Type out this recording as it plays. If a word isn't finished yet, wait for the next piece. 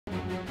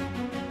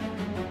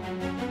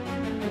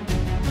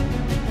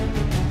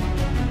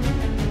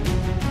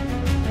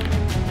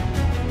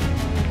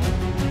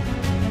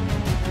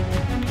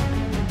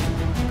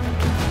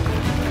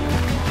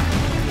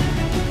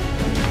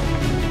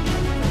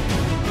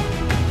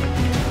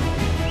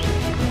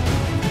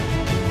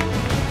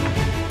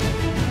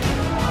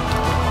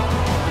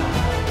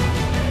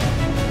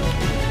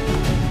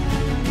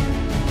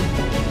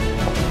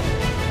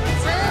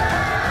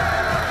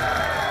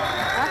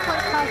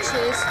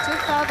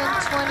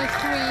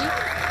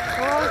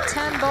2023 World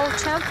 10-Ball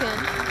Champion.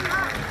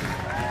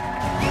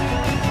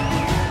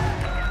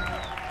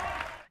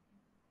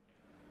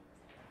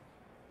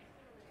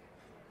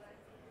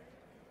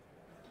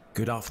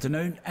 Good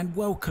afternoon and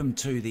welcome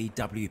to the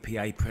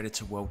WPA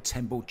Predator World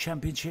 10-Ball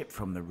Championship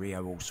from the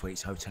Rio All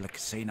Suites Hotel and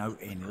Casino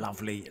in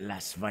lovely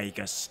Las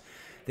Vegas.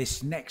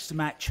 This next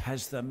match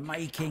has the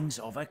makings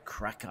of a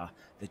cracker.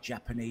 The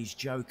Japanese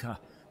joker,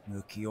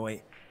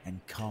 Mukioi, and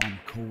calm,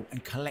 cool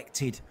and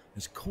collected,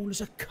 as cool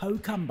as a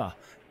cucumber,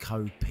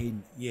 Ko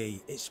Pin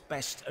Yi. It's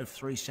best of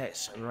 3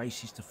 sets,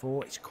 races to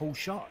 4. It's cool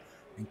shot,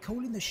 and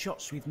calling the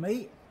shots with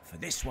me for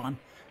this one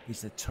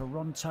is the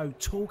Toronto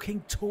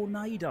Talking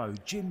Tornado,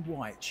 Jim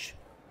White.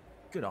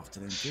 Good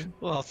afternoon, Jim.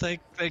 Well,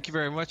 thank you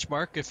very much,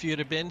 Mark. If you'd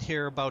have been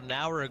here about an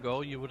hour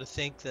ago, you would have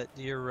think that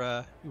you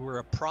were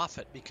a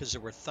prophet, because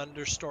there were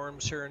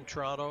thunderstorms here in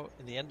Toronto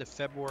in the end of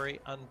February,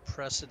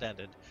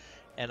 unprecedented.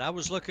 And I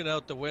was looking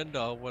out the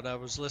window when I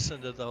was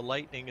listening to the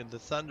lightning and the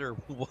thunder,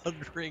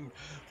 wondering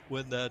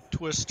when the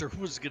twister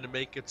was going to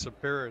make its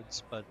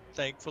appearance. But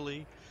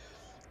thankfully,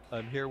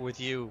 I'm here with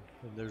you,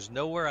 and there's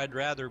nowhere I'd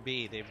rather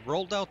be. They've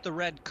rolled out the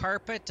red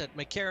carpet at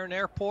McCarran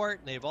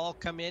Airport, and they've all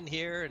come in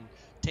here and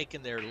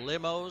taken their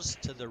limos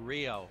to the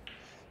Rio.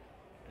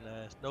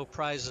 And, no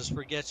prizes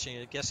for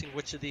guessing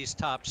which of these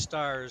top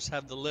stars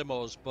have the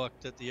limos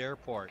booked at the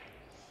airport.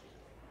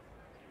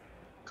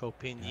 Ko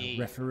Pin Yi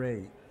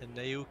referee and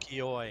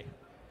Naoki Oi.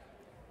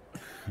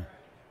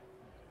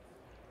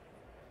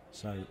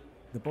 So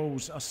the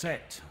balls are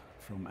set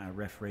from our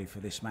referee for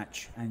this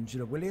match,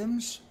 Angela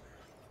Williams.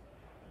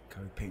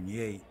 Ko Pin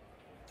Yi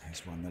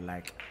has won the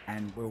leg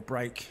and will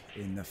break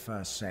in the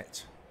first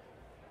set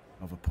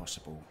of a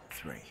possible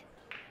 3.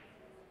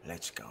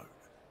 Let's go.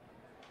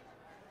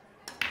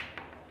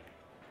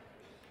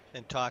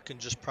 And talking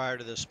just prior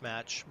to this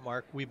match,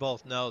 Mark, we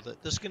both know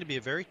that this is going to be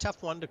a very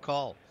tough one to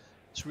call.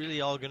 It's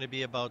really all going to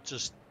be about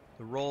just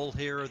the roll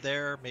here or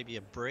there, maybe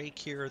a break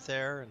here or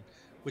there, and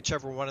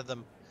whichever one of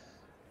them,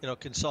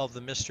 can solve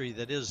the mystery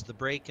that is the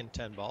break in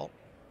 10-ball.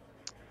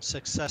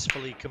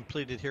 Successfully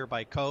completed here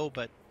by Ko,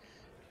 but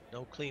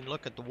no clean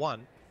look at the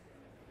 1.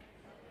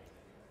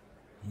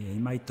 Yeah, he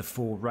made the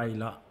 4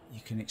 railer.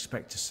 You can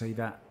expect to see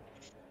that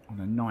on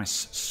a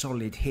nice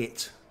solid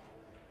hit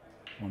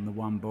on the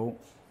 1 ball.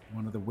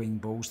 One of the wing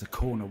balls, the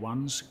corner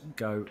ones,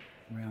 go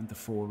around the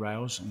 4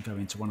 rails and go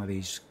into one of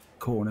these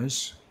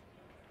corners.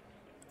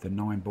 The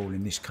 9 ball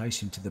in this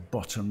case into the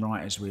bottom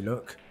right as we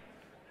look.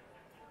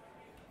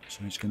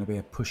 So it's going to be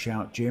a push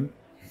out, Jim.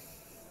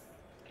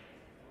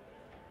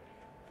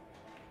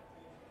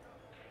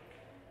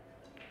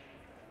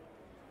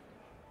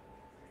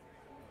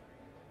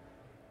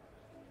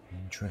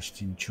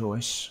 Interesting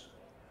choice.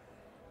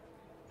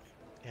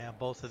 Yeah,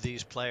 both of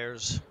these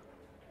players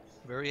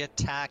very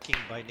attacking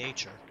by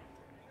nature.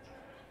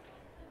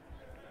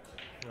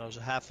 There's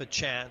a half a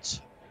chance.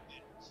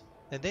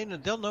 And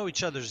they'll know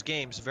each other's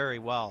games very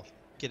well.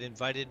 Get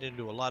invited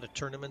into a lot of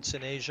tournaments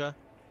in Asia,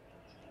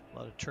 a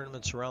lot of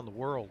tournaments around the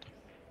world.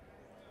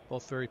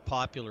 Both very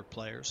popular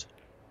players.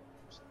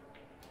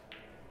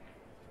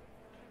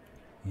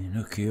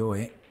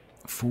 Mukioi,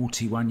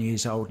 41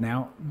 years old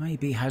now,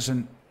 maybe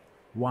hasn't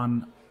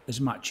won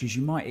as much as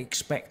you might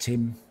expect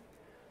him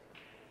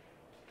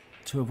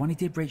to have won. He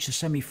did reach the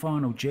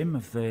semi-final, Jim,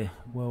 of the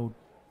World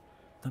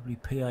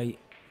WPA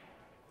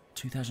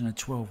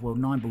 2012 World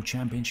 9-Ball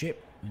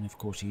Championship, and of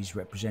course he's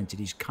represented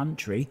his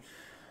country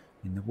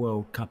in the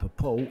World Cup of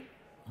Pool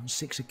on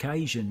 6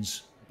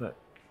 occasions, but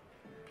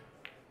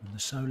on the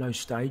solo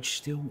stage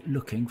still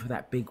looking for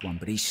that big one.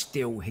 But he's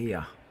still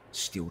here,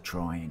 still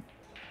trying.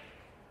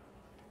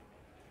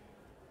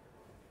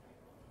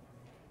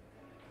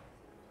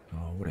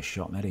 Oh, what a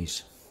shot that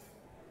is.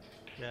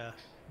 Yeah,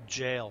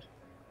 jail.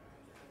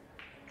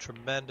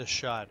 Tremendous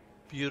shot.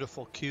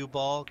 Beautiful cue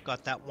ball.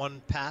 Got that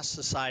one past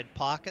the side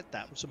pocket.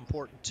 That was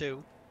important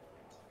too.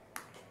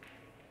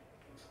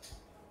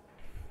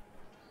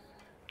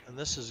 And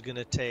this is going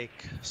to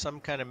take some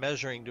kind of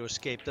measuring to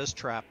escape this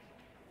trap.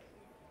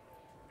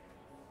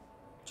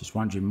 Just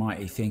wondering, might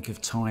he think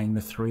of tying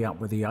the 3 up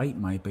with the 8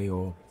 maybe,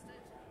 or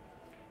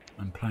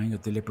and playing a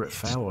deliberate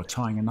foul, or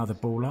tying another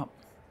ball up?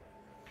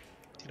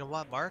 You know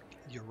what, Mark?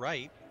 You're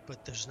right,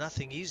 but there's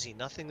nothing easy.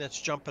 Nothing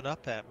that's jumping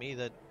up at me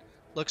that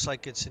looks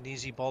like it's an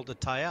easy ball to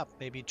tie up.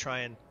 Maybe try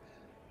and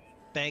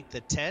bank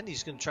the 10.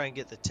 He's going to try and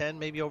get the 10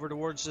 maybe over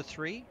towards the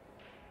 3.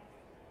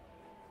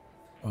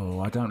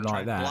 Oh, I don't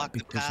like that,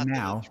 because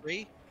now...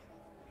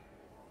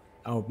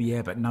 Oh,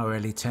 yeah, but no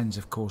early 10s,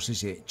 of course,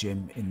 is it,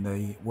 Jim, in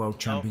the World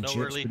Championships?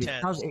 No early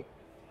 10s.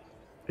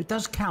 It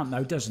does count,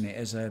 though, doesn't it,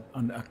 as a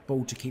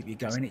ball to keep you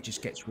going? It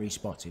just gets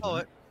respotted.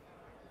 Oh,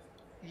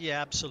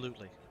 yeah,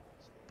 absolutely.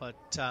 But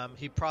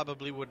he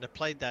probably wouldn't have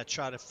played that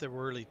shot if there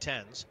were early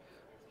 10s.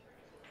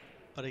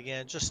 But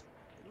again, just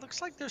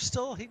looks like there's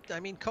still...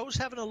 Ko's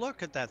having a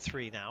look at that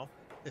 3 now,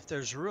 if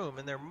there's room.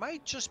 And there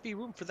might just be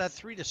room for that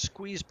 3 to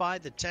squeeze by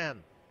the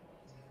 10.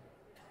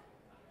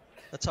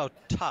 That's how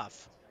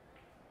tough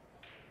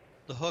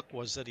the hook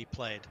was that he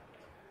played.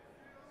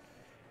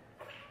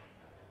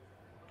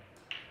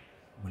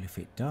 Well, Well, if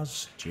it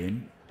does,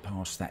 Jim,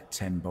 past that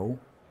 10 ball,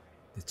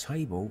 the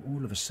table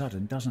all of a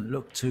sudden doesn't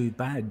look too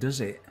bad,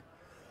 does it?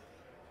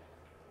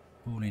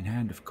 Ball in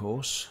hand, of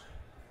course.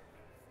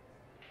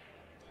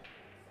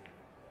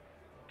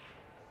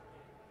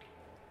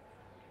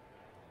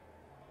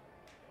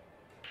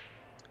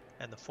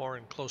 And the 4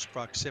 in close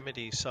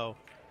proximity, so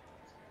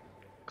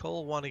Cole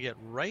will want to get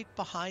right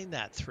behind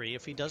that 3.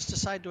 If he does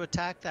decide to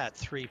attack that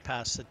 3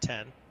 past the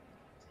 10,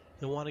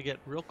 he'll want to get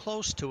real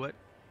close to it.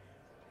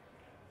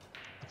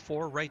 The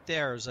 4 right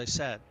there, as I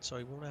said, so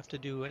he won't have to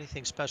do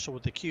anything special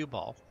with the cue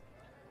ball.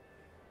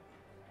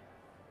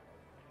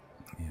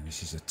 Yeah,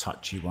 this is a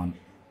touchy one.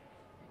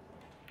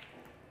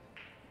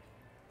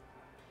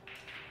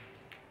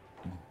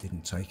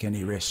 Didn't take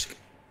any risk.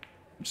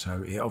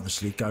 So it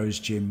obviously goes,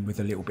 Jim, with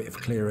a little bit of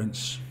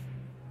clearance.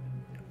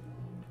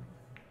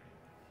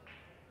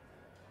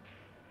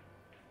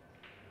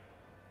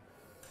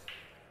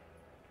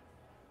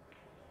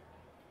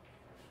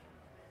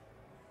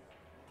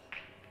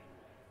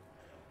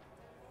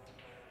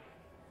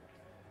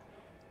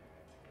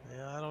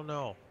 Yeah, I don't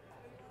know.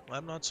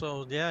 I'm not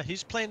so... Yeah,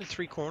 he's playing at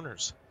 3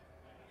 corners.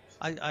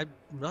 I'm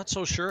not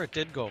so sure it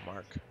did go,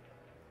 Mark.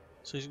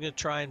 So he's going to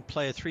try and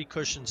play a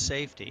 3-cushion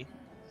safety.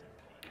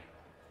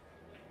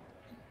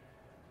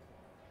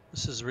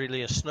 This is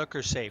really a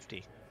snooker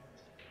safety.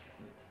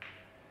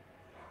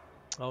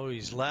 Oh,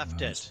 he's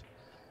left it.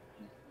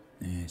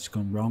 Yeah, it's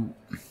gone wrong.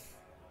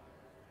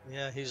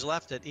 Yeah, he's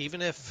left it.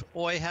 Even if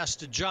Oy has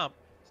to jump,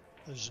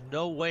 there's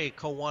no way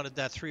Ko wanted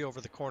that 3 over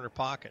the corner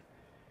pocket.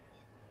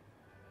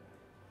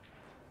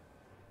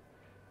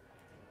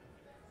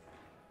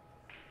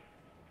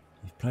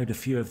 You've played a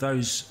few of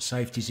those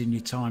safeties in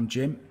your time,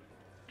 Jim.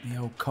 The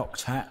old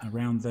cocked hat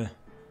around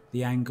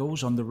the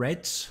angles on the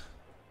reds.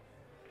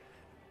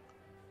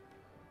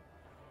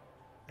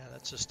 Yeah,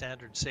 that's a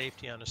standard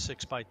safety on a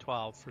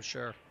 6x12 for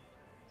sure.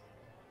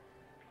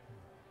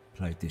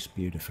 Played this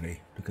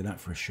beautifully. Look at that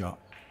for a shot.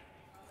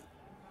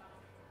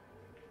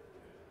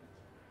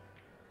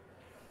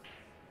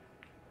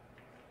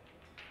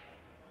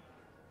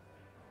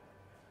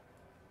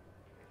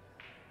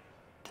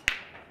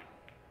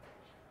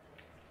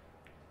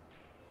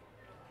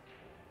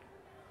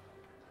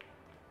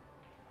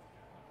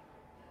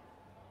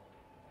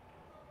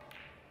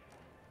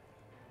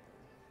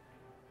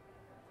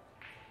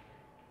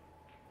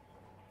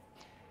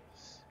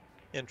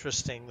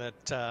 Interesting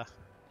that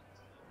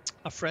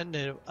a friend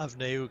of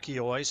Naoki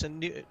Oi's,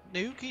 and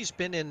Naoki's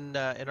been in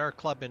our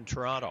club in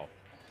Toronto.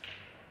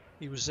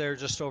 He was there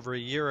just over a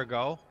year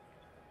ago.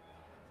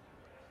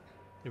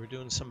 They were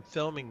doing some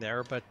filming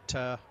there,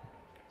 but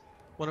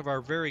one of our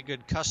very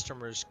good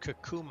customers,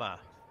 Kakuma,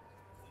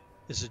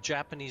 is a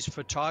Japanese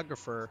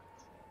photographer,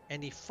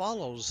 and he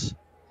follows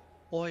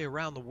Oi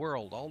around the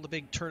world. All the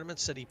big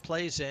tournaments that he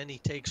plays in, he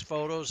takes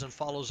photos and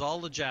follows all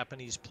the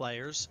Japanese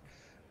players,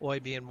 Oi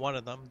being one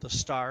of them, the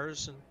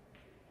stars, and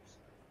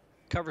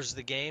covers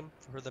the game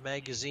for the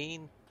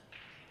magazine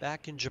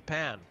back in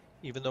Japan,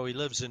 even though he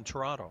lives in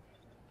Toronto.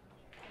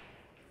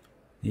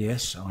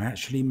 Yes, I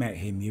actually met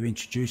him. You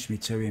introduced me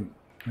to him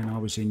when I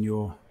was in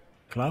your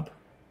club.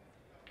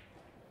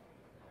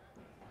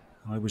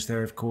 I was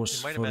there, of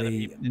course, for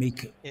the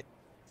Mika.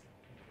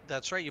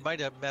 That's right. You might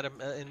have met him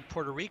in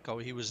Puerto Rico.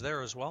 He was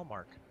there as well,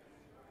 Mark.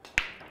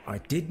 I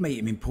did meet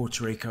him in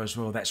Puerto Rico as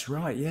well. That's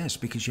right, yes,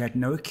 because you had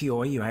Naoki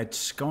Oi, you had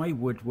Sky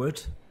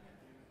Woodward,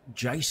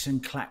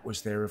 Jason Klatt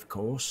was there, of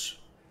course.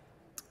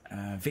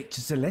 Victor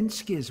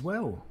Zelensky as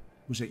well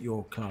was at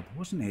your club,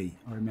 wasn't he?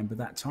 I remember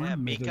that time. Yeah,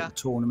 Mika. The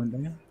tournament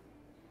there.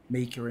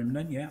 Mika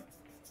Immonen, yeah.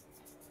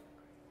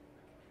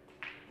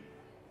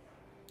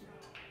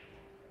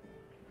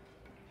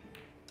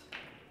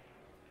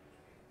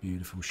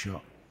 Beautiful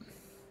shot.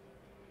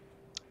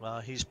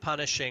 Well, he's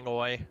punishing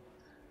Oi.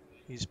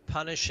 He's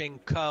punishing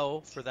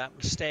Ko for that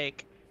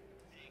mistake.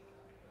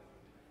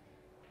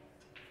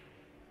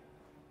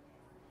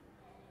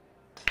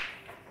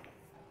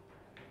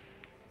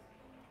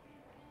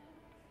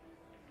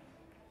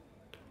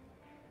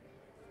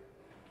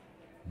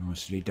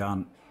 Nicely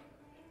done.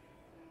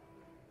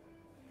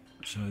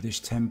 So this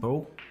 10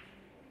 ball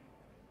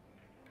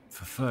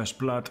for first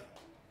blood.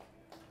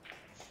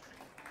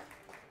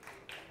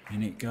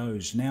 And it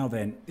goes. Now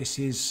then, this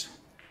is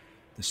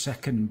the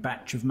second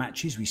batch of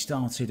matches. We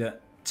started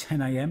at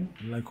 10 AM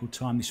local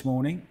time this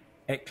morning.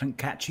 Ekland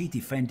Kachi,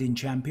 defending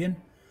champion,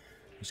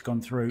 has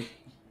gone through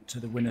to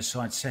the winner's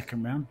side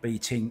second round,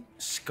 beating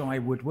Sky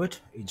Woodward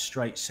in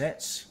straight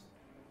sets.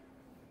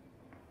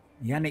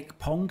 Yannick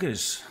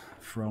Pongers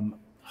from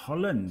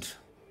Holland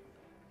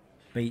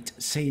beat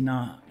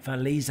Sina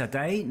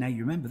Valizadeh. Now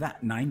you remember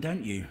that name,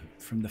 don't you?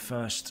 From the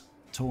first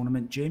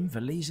tournament, Jim.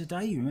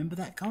 Valizadeh, you remember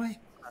that guy?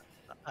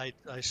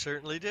 I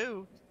certainly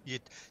do.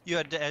 You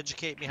had to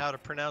educate me how to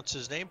pronounce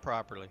his name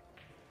properly.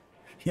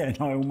 Yeah, and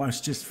I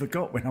almost just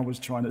forgot when I was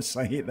trying to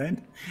say it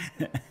then.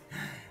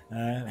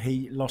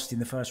 He lost in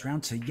the first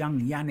round to young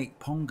Yannick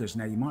Pongers.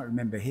 Now, you might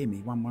remember him. He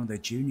won one of the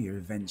junior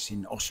events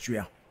in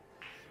Austria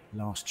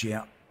last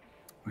year.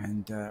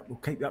 And we'll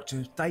keep you up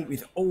to date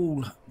with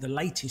all the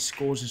latest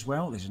scores as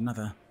well. There's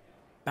another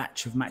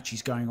batch of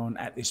matches going on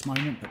at this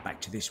moment, but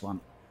back to this one.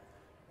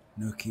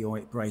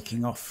 Nukioi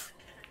breaking off.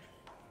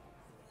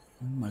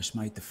 Almost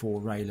made the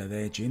 4-railer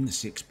there, Jim, the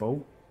 6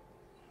 ball.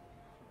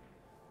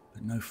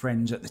 But no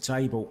friends at the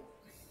table.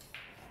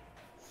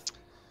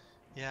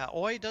 Yeah,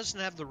 Oi doesn't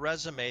have the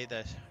resume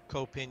that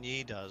Ko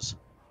Pin-Yi does.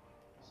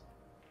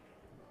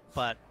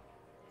 But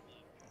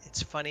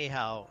it's funny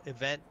how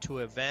event to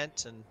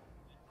event, and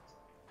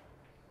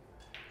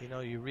you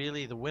know, you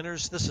really, the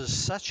winners, this is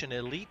such an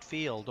elite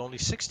field, only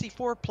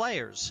 64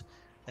 players,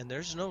 and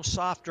there's no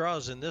soft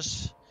draws in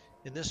this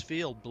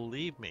field,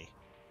 believe me.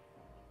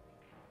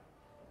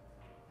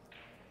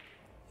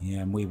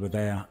 Yeah, and we were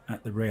there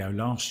at the Rio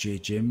last year,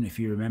 Jim. If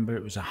you remember,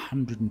 it was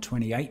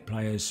 128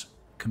 players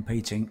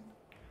competing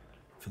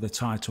for the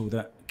title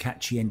that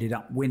Kachi ended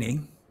up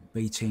winning,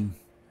 beating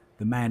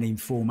the man in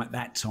form at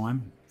that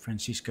time,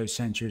 Francisco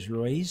Sanchez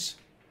Ruiz.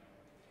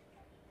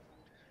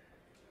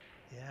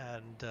 Yeah,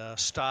 and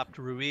stopped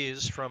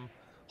Ruiz from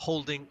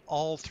holding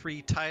all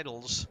 3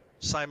 titles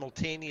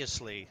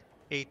simultaneously,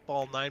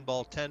 8-ball,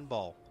 9-ball,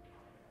 10-ball.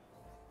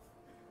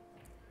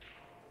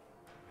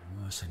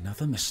 Well, that's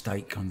another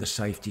mistake on the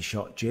safety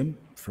shot, Jim,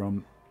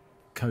 from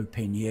Ko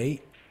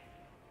Pin-Yi.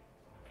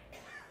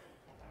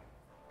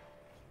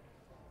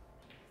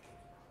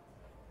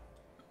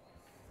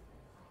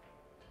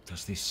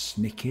 Does this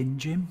sneak in,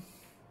 Jim?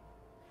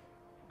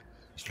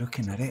 He's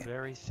looking at it.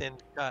 Very thin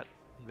cut.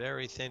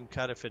 Very thin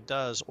cut if it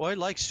does. Oi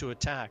likes to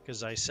attack,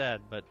 as I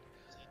said, but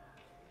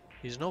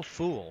he's no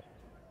fool.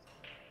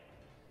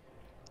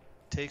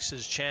 Takes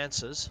his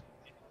chances.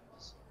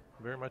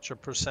 Very much a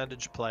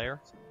percentage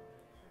player.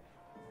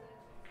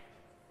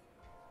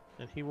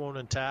 And he won't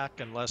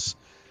attack unless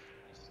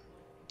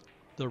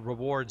the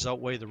rewards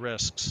outweigh the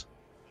risks.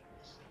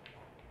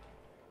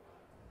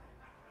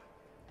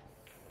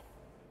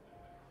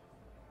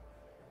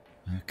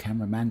 The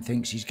cameraman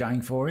thinks he's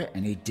going for it,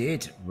 and he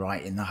did,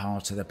 right in the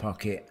heart of the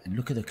pocket. And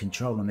look at the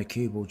control on the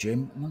cue ball,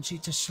 Jim. Wants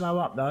it to slow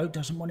up, though.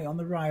 Doesn't want it on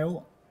the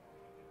rail.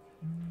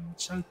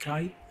 It's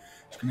okay.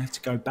 He's going to have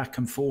to go back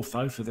and forth,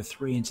 though, for the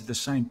 3 into the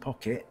same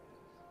pocket.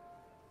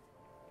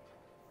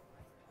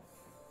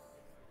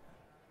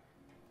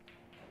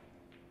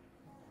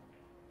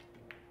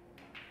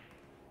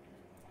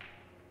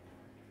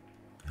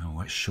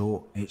 Oh, it's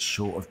short. It's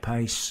short of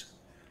pace.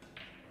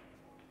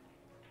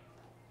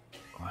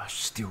 Oh,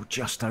 still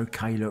just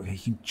okay. Look, he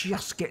can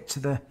just get to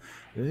the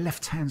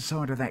left-hand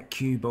side of that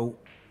cue ball.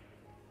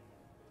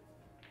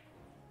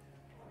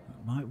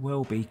 It might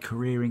well be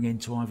careering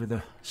into either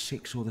the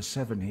 6 or the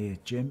 7 here,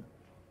 Jim.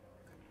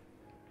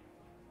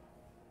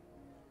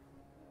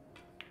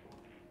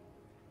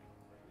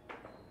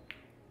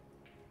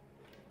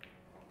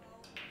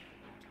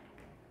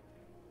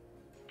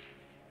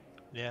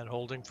 Yeah, and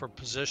holding for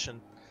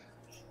position.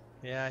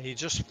 Yeah, he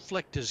just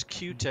flicked his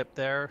Q-tip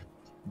there.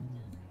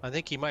 I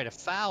think he might have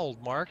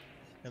fouled, Mark,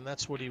 and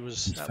that's what he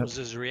was. That was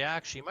his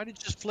reaction. He might have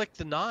just flicked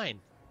the 9.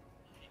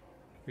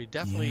 He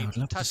definitely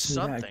touched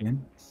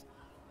something.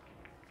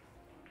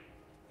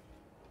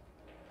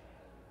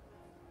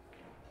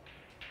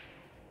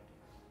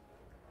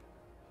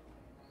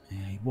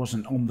 Yeah, he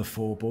wasn't on the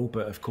 4 ball,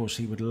 but of course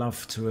he would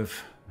love to have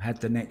had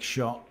the next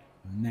shot.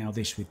 And now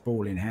this with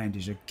ball in hand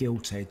is a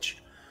gilt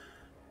edge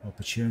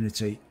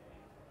opportunity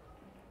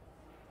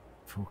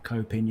for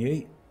Ko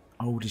Pin-Yi,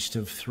 oldest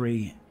of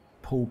 3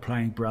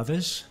 pool-playing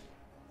brothers.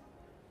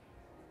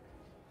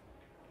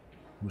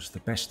 Was the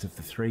best of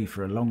the 3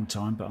 for a long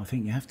time, but I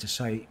think you have to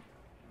say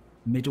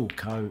middle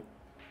Ko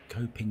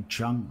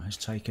Ping-chung has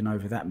taken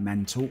over that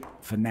mantle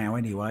for now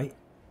anyway.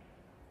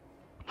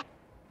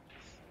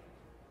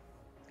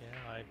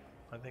 Yeah,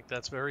 I think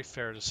that's very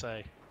fair to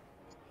say.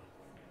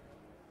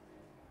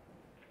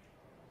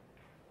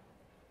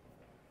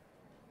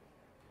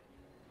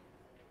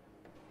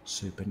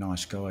 Super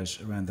nice guys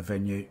around the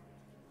venue,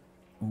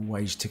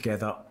 always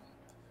together,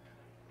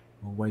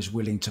 always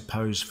willing to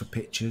pose for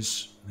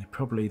pictures. They're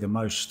probably the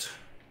most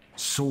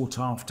sought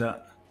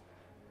after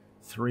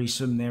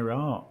threesome there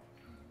are.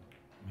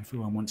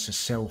 Everyone wants to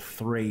sell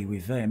 3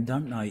 with them,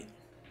 don't they?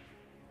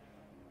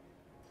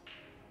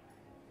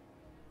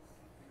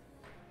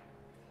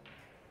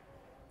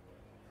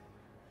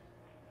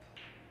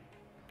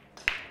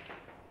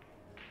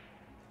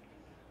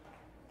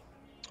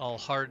 All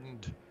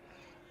hardened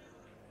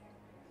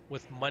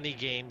with money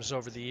games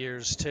over the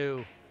years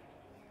too.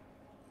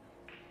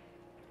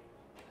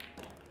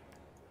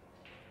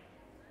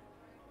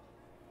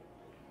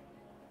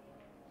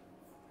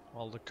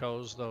 All the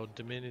Ko's, though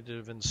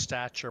diminutive in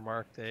stature,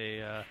 Mark,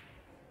 they've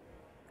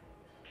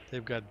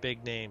got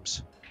big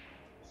names.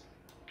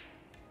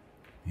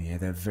 Yeah,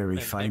 they're very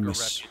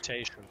famous.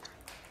 Reputation.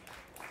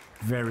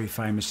 Very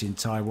famous in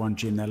Taiwan,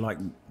 Jim. They're like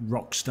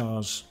rock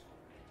stars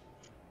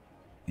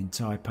in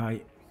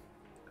Taipei.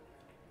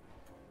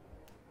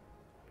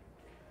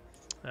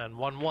 And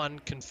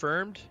 1-1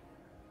 confirmed.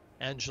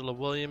 Angela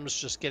Williams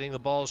just getting the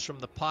balls from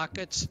the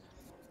pockets.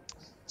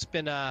 It's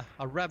been a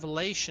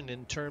revelation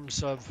in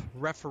terms of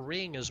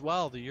refereeing as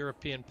well. The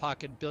European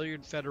Pocket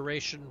Billiard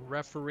Federation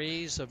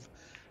referees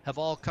have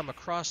all come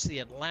across the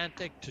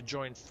Atlantic to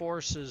join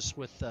forces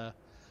with the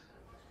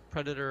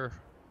Predator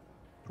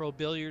Pro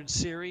Billiard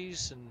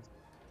Series, and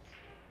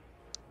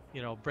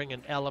bring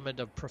an element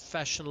of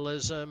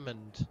professionalism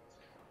and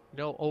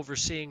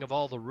overseeing of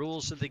all the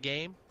rules of the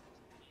game.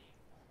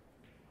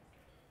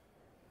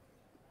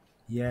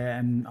 Yeah,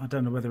 and I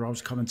don't know whether I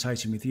was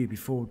commentating with you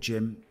before,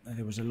 Jim.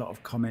 There was a lot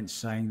of comments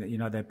saying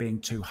that they're being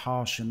too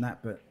harsh and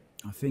that, but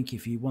I think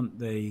if you want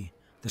the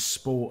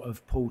sport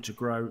of pool to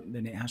grow,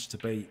 then it has to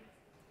be,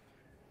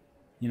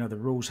 the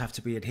rules have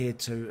to be adhered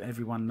to.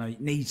 Everyone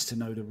needs to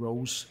know the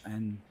rules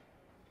and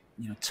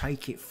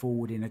take it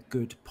forward in a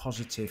good,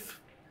 positive,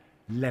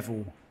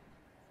 level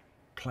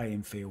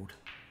playing field,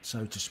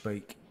 so to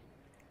speak.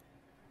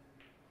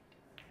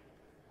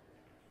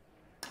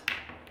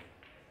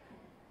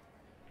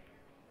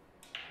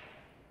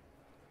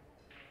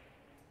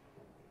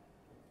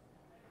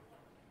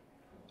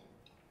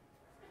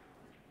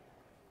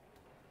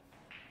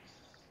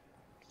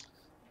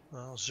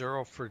 Well,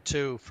 0 for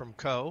 2 from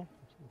Ko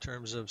in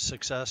terms of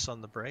success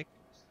on the break.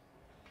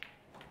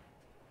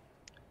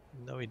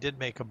 Though he did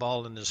make a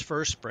ball in his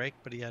first break,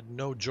 but he had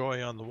no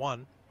joy on the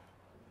one.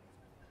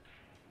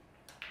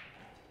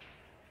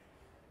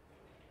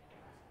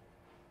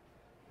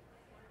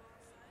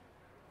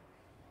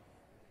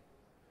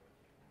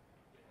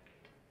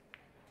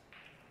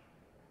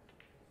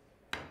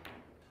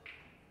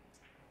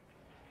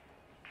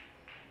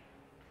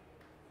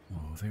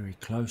 Oh, very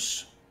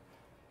close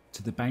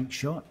to the bank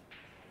shot,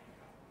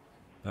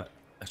 but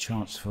a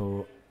chance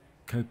for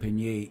Ko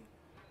Pin-Yi.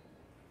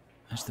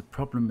 That's the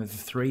problem with the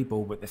 3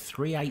 ball, but the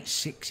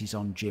 3-8-6 is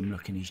on Jim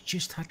looking. He's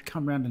just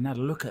come round and had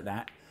a look at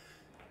that.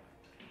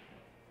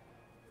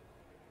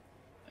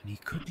 And he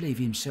could leave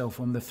himself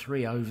on the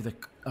 3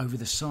 over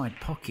the side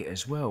pocket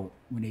as well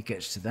when he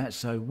gets to that.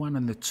 So 1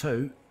 and the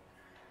 2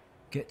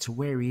 get to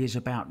where he is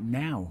about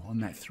now on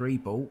that 3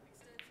 ball.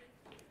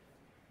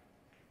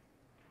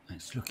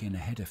 It's looking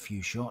ahead a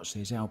few shots.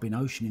 There's Albin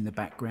Ocean in the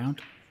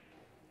background.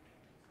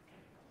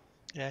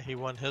 Yeah, he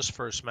won his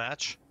first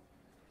match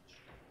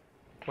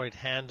quite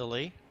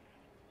handily.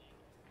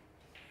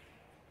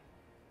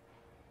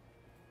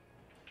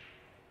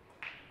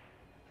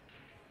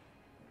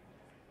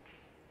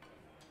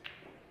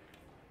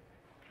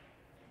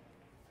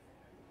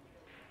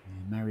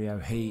 Mario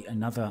He,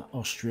 another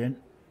Austrian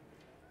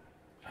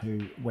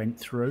who went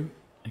through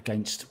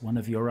against one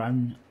of your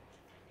own,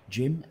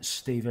 Jim,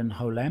 Stephen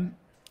Holem.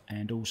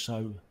 And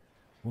also,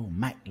 well,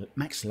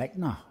 Max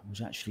Lechner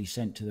was actually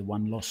sent to the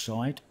one-loss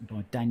side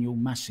by Daniel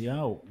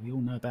Maciel. We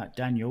all know about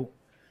Daniel,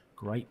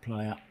 great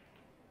player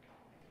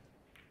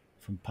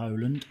from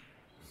Poland.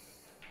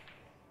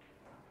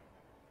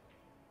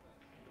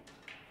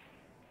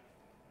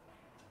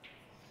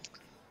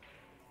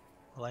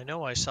 Well, I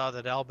know I saw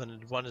that Albin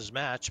had won his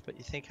match, but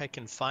you think I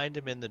can find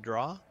him in the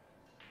draw?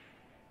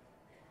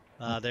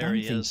 There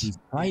he is. He's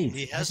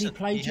played. Has he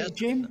played yet,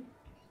 Jim?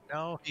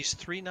 No, he's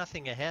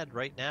 3-0 ahead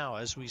right now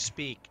as we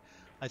speak.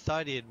 I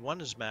thought he had won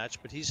his match,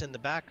 but he's in the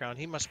background.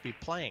 He must be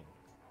playing.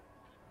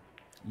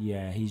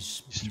 Yeah,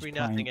 he's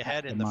 3-0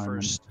 ahead in the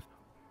first.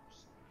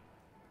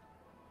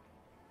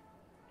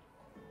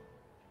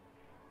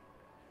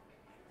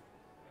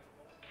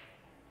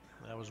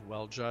 That was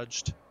well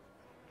judged.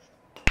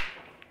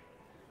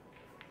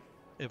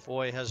 If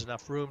Oy has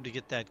enough room to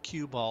get that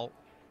cue ball,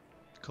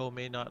 Ko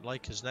may not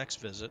like his next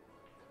visit.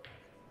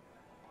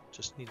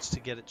 Just needs to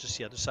get it just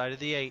the other side of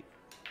the 8.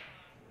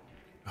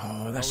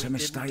 Oh, that's a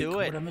mistake.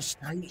 What a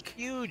mistake.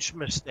 Huge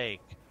mistake.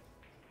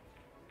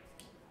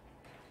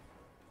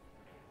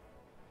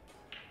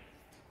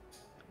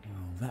 Oh,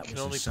 that You was can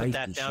only a safety put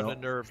that down shot.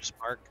 to nerves,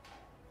 Mark.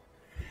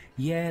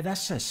 Yeah,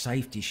 that's a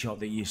safety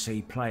shot that you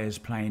see players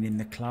playing in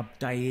the club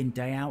day in,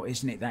 day out,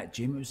 isn't it, that,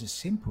 Jim? It was a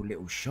simple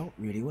little shot,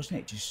 really,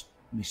 wasn't it? Just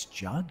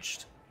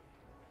misjudged.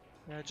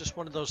 Yeah, just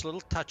one of those little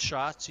touch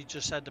shots. He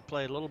just had to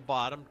play a little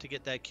bottom to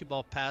get that cue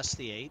ball past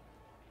the 8.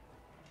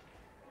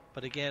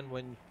 But again,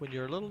 when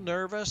you're a little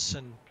nervous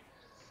and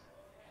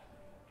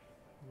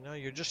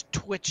you're just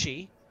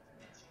twitchy,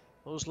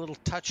 those little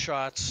touch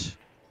shots,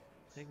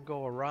 they can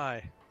go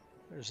awry.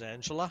 There's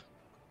Angela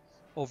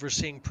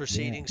overseeing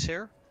proceedings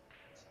here.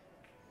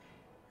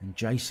 And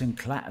Jason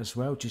Klatt as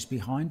well, just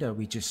behind her.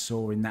 We just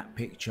saw in that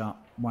picture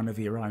one of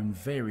your own,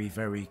 very,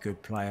 very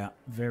good player,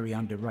 very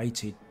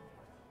underrated.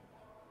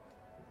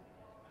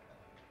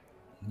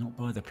 Not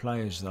by the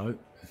players, though.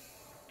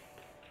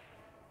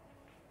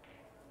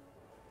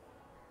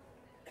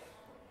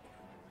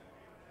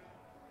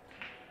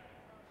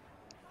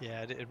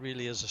 Yeah, it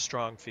really is a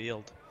strong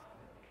field.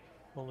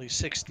 Only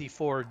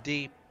 64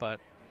 deep, but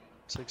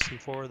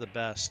 64 the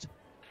best.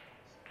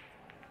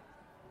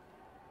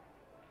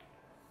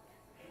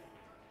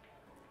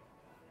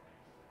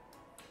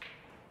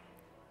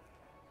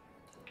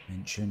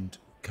 Mentioned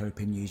Ko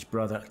Pin-Yi's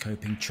brother, Ko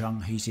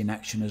Pin-Chung. He's in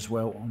action as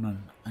well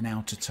on an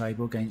outer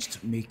table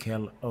against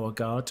Mikael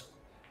Oergaard.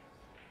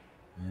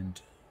 And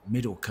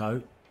middle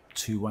Ko,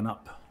 2-1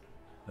 up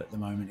at the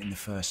moment in the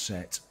first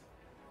set.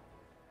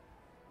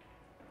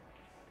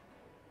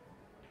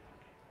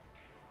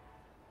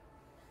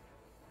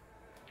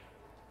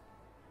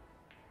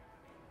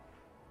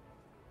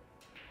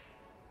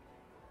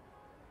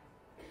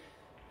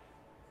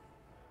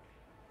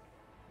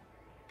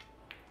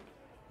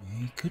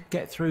 He could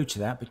get through to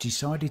that, but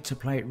decided to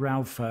play it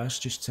rail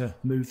first just to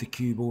move the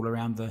cue ball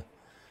around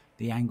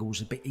the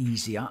angles a bit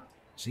easier.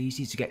 It's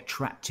easy to get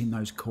trapped in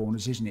those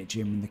corners, isn't it,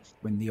 Jim,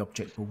 when the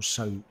object ball's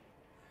so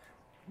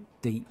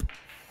deep?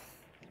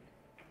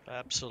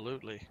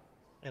 Absolutely.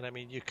 And I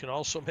mean, you can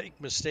also make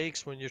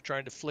mistakes when you're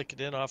trying to flick it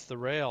in off the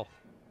rail.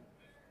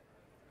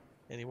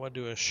 And he wanted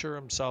to assure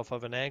himself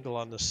of an angle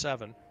on the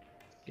 7.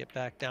 Get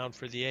back down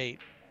for the 8.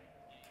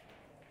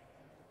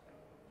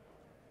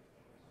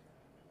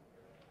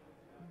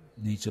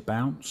 Needs a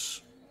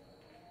bounce.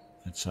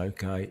 That's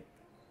okay.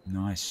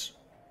 Nice.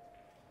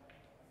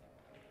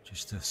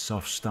 Just a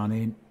soft stun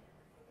in.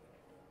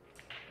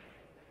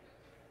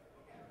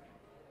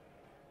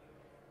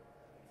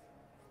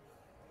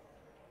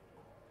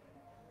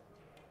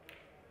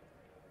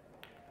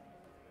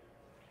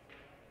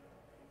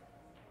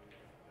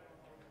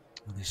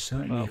 Well, there's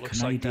certainly a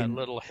looks Canadian... like that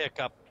little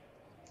hiccup.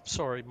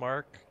 Sorry,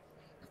 Mark.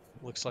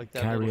 Looks like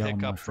that Carry little on,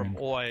 hiccup my from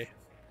friend. Oy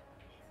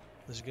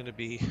is going to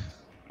be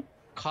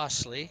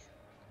costly.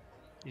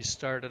 You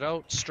started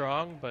out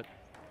strong, but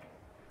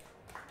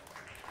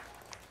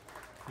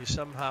you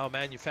somehow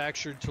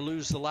manufactured to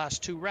lose the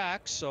last 2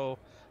 racks. So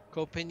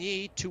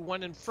Copigny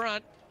 2-1 in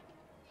front.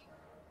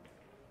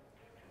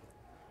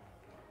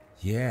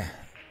 Yeah,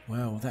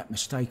 well, that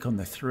mistake on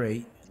the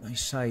 3, they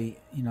say,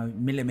 you know,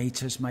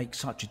 millimetres make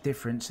such a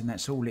difference, and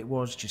that's all it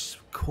was. Just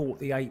caught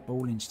the 8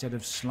 ball instead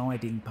of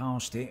sliding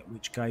past it,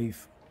 which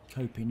gave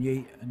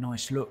Copigny a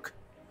nice look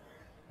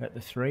at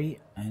the 3,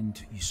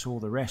 and you saw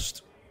the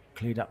rest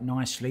cleared up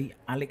nicely.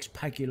 Alex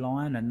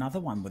Pagulayan, another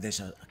one, but there's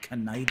a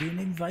Canadian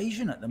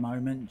invasion at the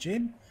moment,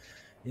 Jim,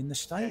 in the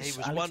States.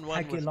 Yeah, he was Alex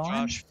 1-1 with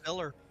Pagulayan. Josh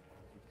Filler.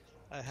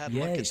 I had a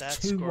Yeah, look at it's that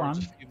score 2-1.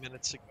 just a few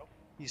minutes ago.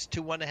 He's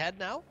 2-1 ahead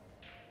now?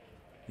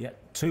 Yeah,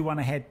 2-1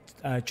 ahead,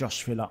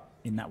 Josh Filler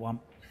in that one.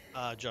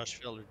 Josh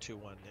Filler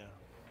 2-1,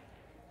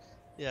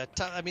 yeah.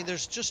 Yeah, I mean,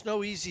 there's just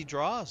no easy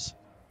draws.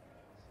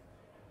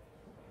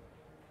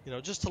 You know,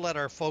 just to let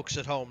our folks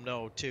at home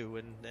know, too,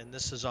 and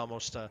this is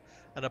almost an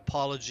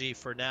apology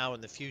for now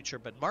and the future,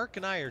 but Mark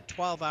and I are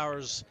 12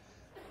 hours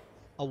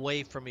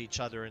away from each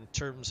other in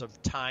terms of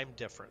time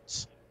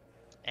difference.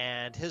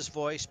 And his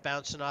voice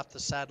bouncing off the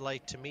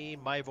satellite to me,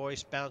 my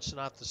voice bouncing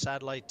off the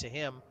satellite to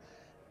him,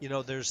 you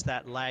know, there's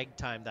that lag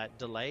time, that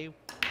delay.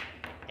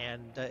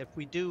 And if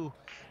we do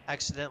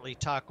accidentally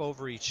talk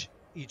over each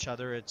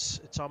other,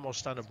 it's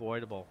almost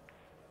unavoidable.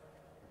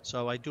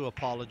 So I do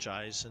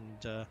apologize,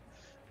 and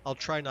I'll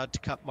try not to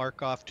cut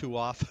Mark off too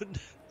often.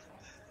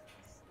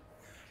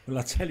 Well,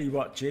 I'll tell you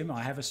what, Jim,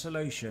 I have a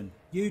solution.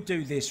 You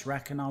do this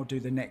rack and I'll do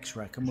the next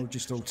rack, and we'll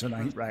just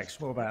alternate racks.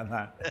 What about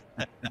that?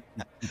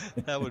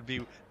 That would be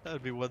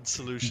one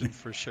solution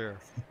for sure.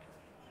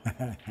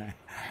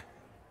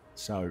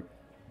 So,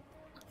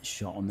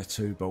 shot on the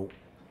 2 ball.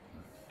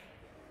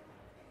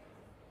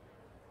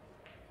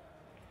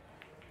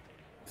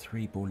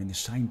 3 ball in the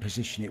same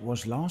position it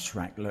was last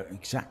rack. Look,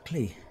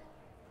 exactly.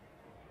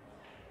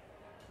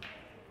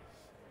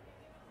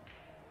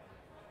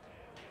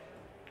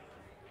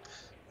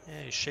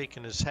 Yeah, he's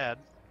shaking his head.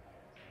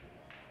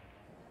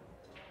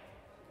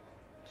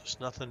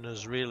 Just nothing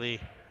has really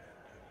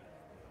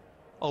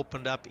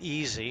opened up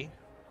easy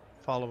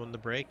following the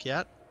break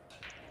yet.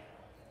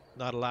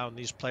 Not allowing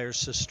these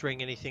players to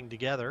string anything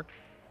together.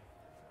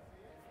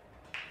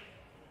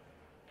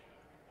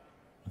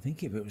 I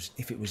think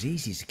if it was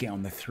easy to get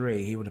on the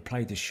 3, he would have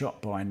played the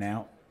shot by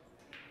now.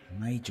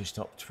 May just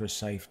opt for a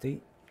safety.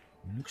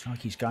 Looks like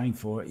he's going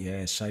for it.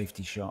 Yeah,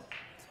 safety shot.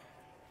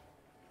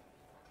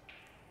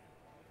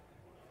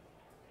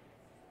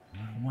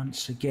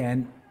 Once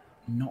again,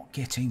 not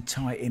getting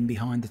tight in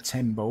behind the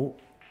 10 ball.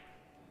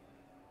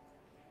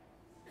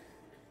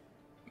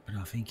 But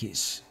I think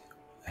it's...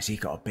 Has he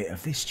got a bit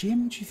of this,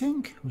 Jim, do you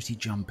think? Or is he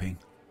jumping?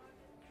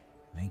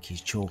 I think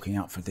he's chalking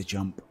up for the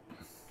jump.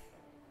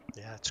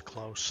 Yeah, it's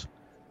close.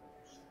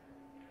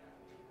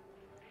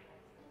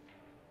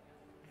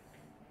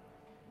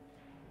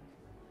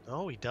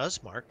 Oh, he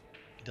does, Mark.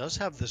 He does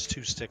have this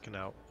 2 sticking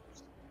out.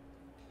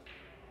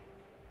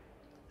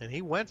 And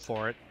he went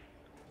for it.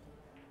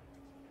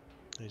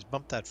 He's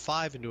bumped that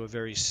 5 into a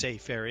very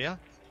safe area.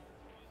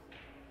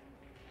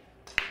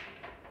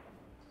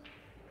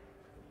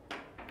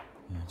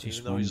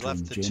 Even though he's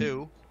left the Jim,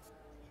 2.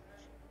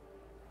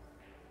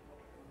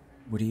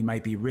 Would he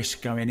maybe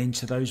risk going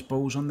into those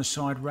balls on the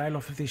side rail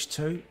off of this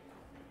 2?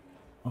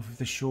 Off of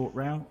the short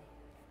rail?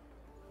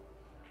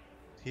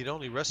 He'd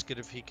only risk it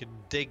if he can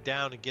dig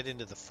down and get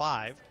into the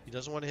 5. He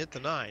doesn't want to hit the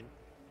 9.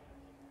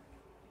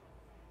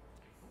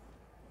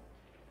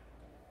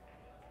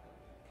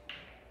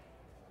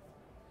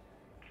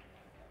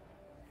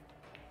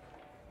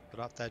 But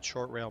off that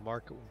short rail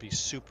mark, it would be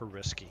super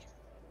risky.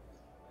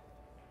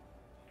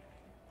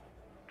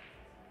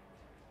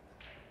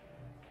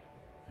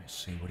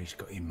 Let's see what he's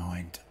got in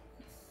mind.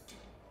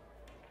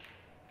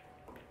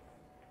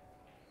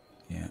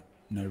 Yeah,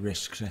 no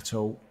risks at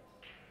all.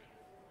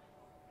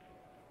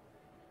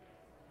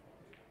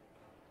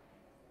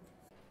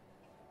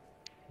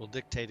 Will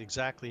dictate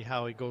exactly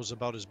how he goes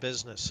about his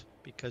business,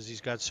 because he's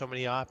got so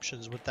many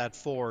options with that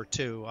 4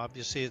 too.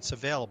 Obviously it's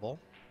available.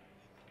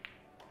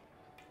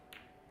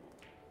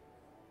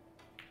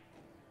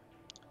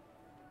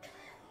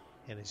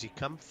 And has he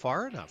come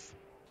far enough?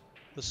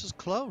 This is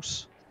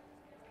close.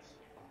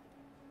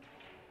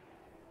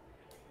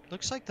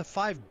 Looks like the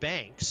 5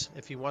 banks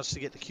if he wants to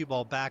get the cue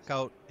ball back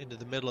out into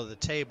the middle of the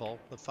table.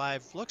 The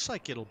 5 looks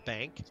like it'll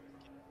bank.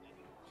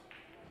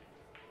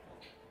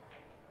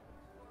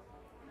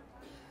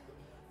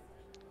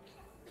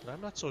 But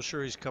I'm not so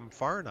sure he's come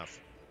far enough.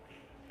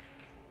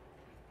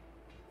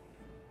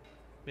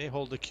 May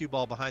hold the cue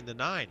ball behind the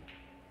 9.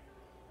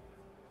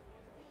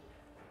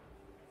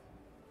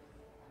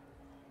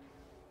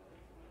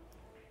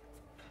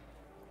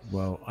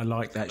 Well, I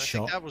like that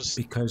shot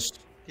because...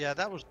 Yeah,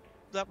 that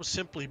was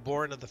simply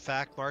born of the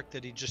fact, Mark,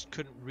 that he just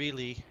couldn't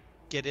really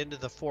get into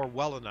the 4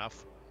 well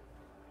enough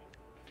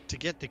to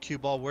get the cue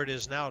ball where it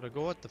is now to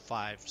go at the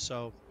 5.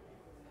 So,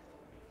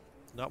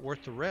 not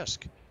worth the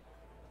risk.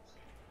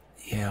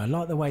 Yeah, I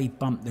like the way he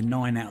bumped the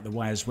 9 out of the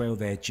way as well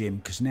there, Jim,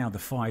 because now the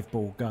 5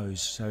 ball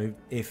goes. So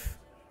if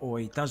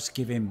Oi does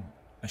give him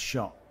a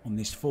shot on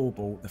this 4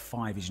 ball, the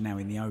 5 is now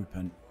in the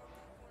open.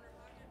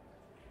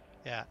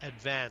 Yeah,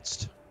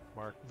 advanced,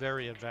 Mark,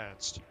 very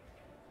advanced.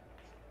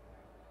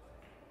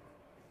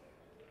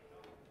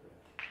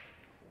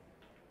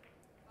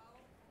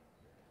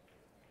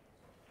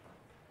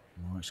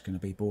 Well, it's going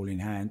to be ball in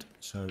hand,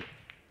 so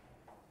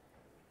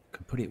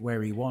can put it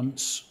where he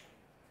wants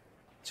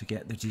to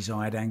get the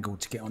desired angle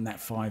to get on that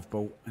 5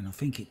 ball, and I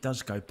think it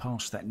does go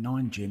past that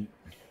 9, Jim.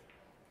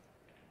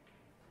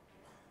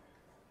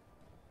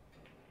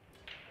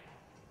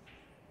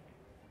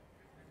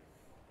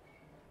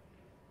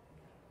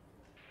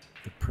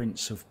 The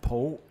Prince of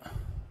Paul.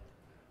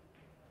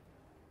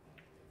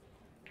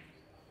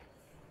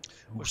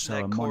 Was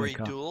that Corey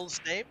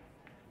Doole's name?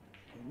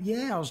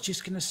 Yeah, I was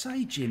just going to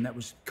say, Jim, that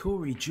was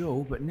Corey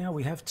Jewell, but now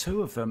we have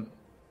 2 of them.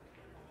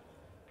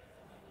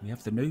 We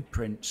have the new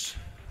prince.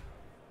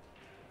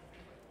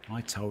 I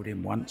told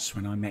him once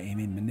when I met him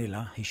in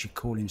Manila, he should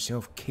call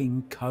himself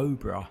King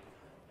Cobra.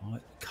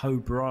 Like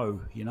Cobro,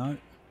 you know?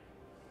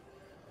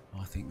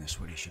 I think that's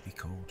what he should be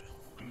called.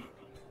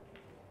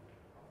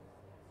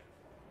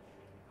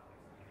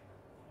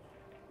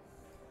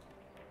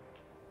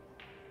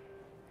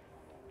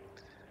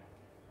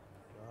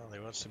 Well, he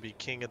wants to be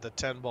king of the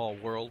 10-ball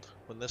world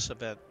when this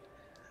event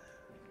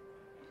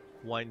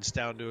winds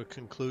down to a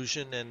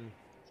conclusion, and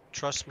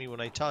trust me when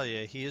I tell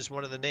you, he is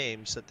one of the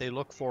names that they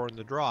look for in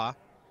the draw.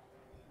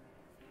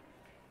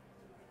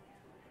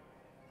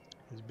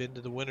 He's been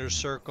to the winner's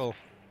circle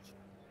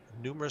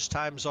numerous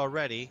times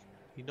already.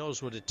 He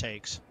knows what it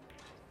takes.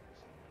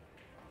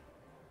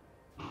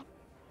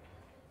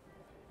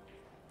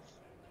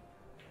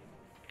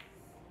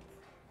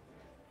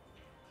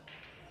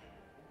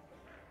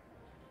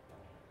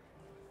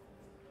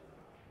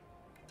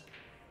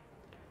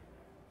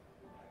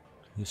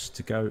 This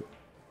to go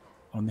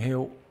on the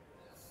hill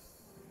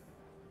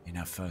in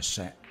our first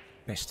set.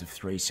 Best of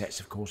 3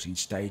 sets, of course, in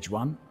stage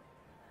 1.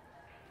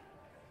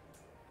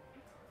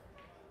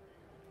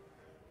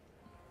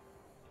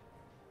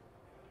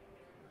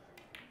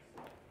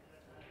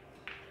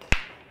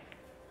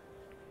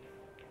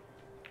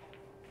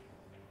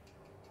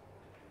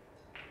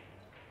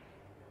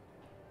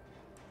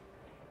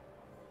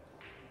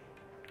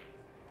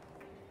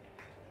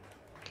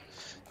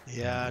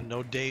 Yeah,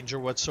 no danger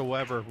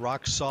whatsoever.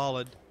 Rock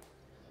solid.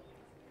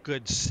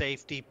 Good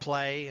safety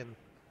play, and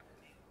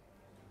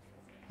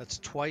that's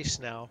twice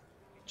now.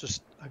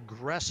 Just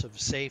aggressive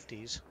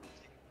safeties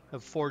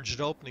have forged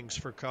openings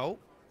for Co.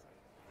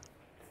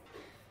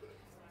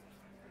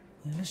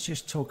 Let's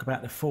just talk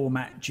about the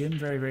format, Jim,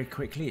 very, very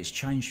quickly. It's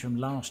changed from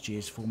last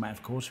year's format,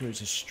 of course, where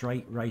it's a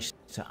straight race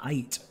to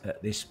 8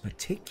 at this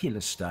particular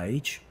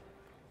stage.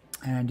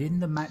 And in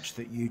the match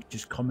that you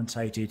just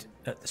commentated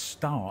at the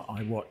start,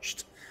 I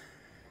watched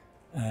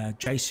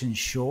Jason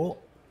Shaw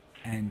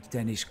and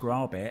Dennis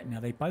Grabert. Now,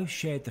 they both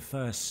shared the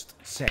first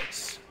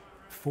sets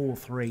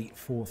 4-3,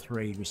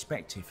 4-3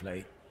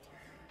 respectively,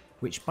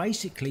 which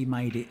basically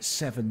made it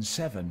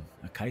 7-7.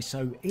 Okay,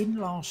 so in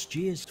last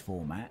year's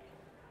format,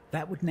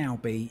 that would now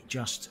be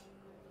just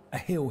a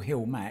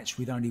hill-hill match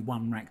with only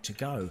 1 rack to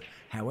go.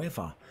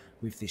 However,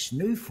 with this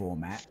new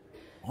format,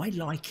 I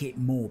like it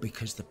more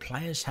because the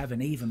players have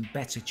an even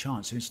better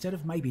chance. So instead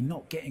of maybe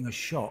not getting a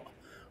shot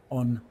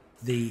on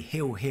the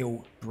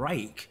hill-hill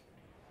break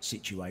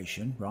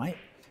situation, right,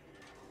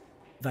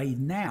 they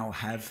now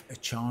have a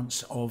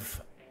chance of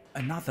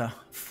another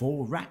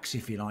 4 racks,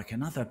 if you like,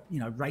 another, you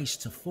know, race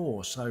to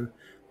 4. So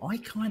I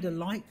kind of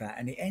like that,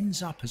 and it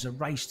ends up as a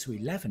race to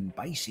 11,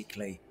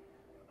 basically.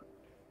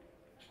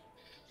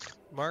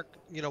 Mark,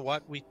 you know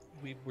what? We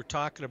were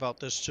talking about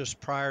this just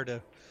prior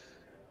to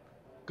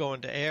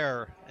going to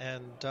air,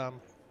 and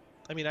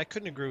I mean, I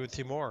couldn't agree with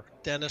you more.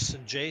 Dennis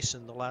and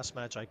Jason, the last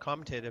match I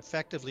commentated,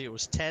 effectively it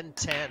was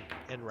 10-10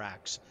 in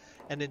racks.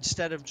 And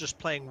instead of just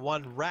playing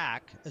one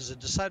rack, as a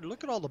decider,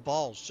 look at all the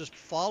balls just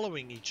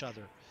following each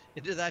other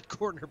into that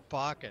corner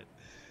pocket.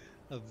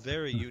 A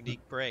very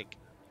unique break.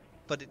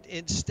 But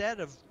instead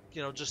of,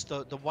 you know, just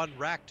the one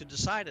rack to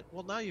decide it,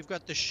 well, now you've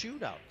got the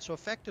shootout. So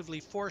effectively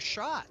 4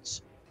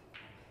 shots.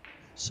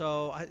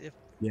 So if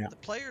the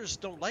players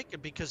don't like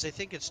it because they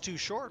think it's too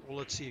short, well,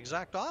 it's the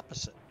exact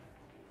opposite.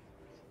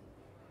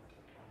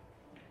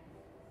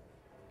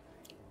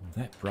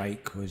 That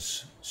break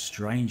was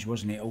strange,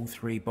 wasn't it? All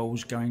 3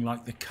 balls going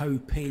like the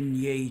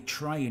Kopin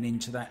train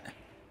into that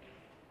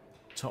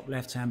top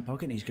left-hand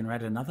pocket. And he's going to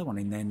add another one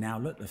in there now.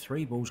 Look, the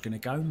 3 ball's going to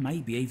go,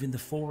 maybe even the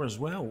 4 as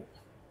well.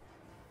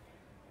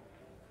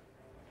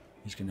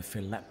 He's going to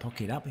fill that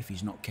pocket up if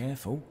he's not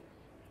careful.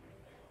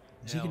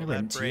 Is he going to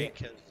empty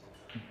it?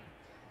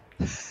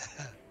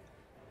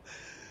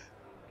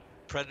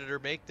 Predator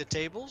make the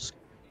tables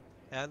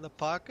and the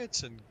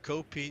pockets, and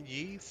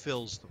Kopin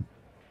fills them.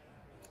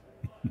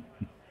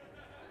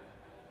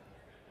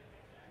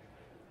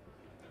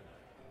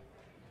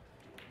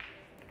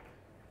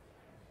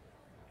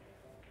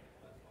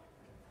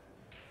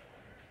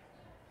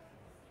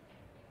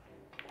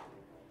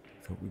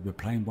 Thought we were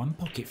playing one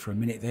pocket for a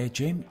minute there,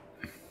 Jim.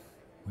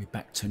 We're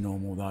back to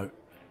normal though.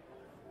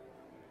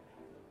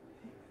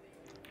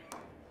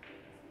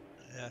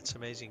 Yeah, it's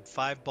amazing.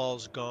 5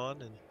 balls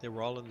gone, and they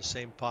were all in the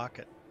same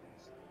pocket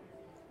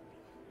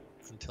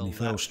until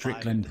if Earl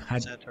Strickland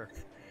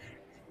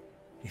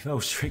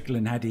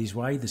had his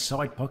way, the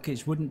side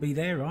pockets wouldn't be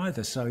there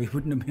either, so he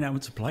wouldn't have been able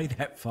to play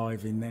that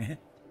 5 in there.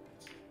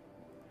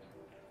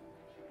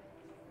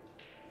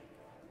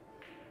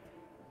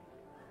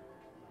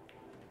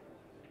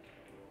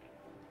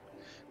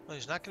 Well,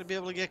 he's not going to be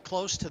able to get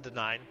close to the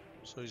 9,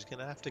 so he's going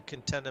to have to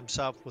content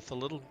himself with a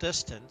little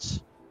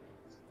distance.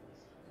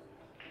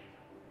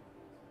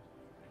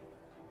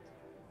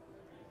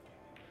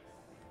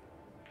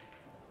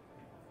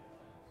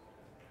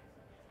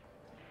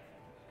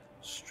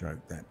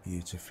 Stroke that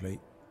beautifully.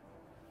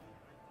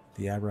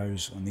 The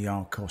arrows on the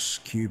Arcos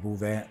cue ball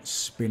there,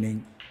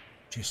 spinning,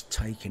 just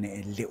taking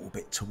it a little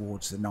bit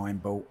towards the 9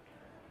 ball.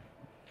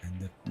 And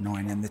the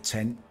 9 and the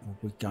 10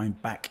 will be going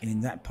back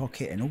in that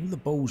pocket. And all the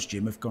balls,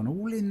 Jim, have gone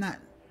all in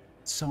that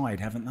side,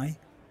 haven't they?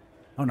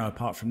 Oh no,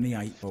 apart from the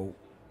 8 ball.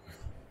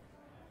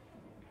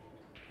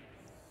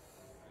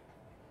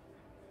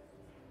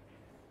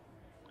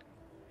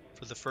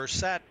 For the first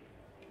set.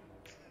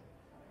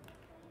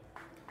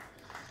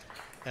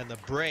 And the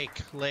break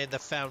laid the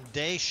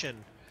foundation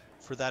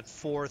for that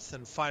 4th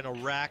and final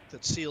rack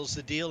that seals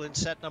the deal in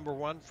set number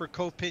 1 for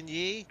Kopin,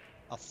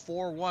 a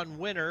 4-1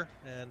 winner,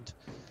 and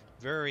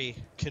very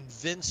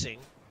convincing.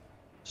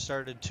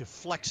 Started to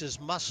flex his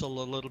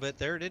muscle a little bit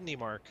there, didn't he,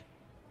 Mark?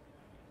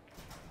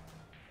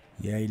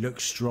 Yeah, he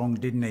looked strong,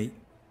 didn't he?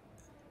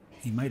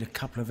 He made a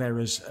couple of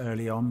errors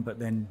early on, but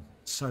then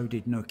so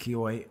did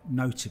Nukioi,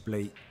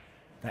 notably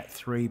that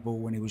 3 ball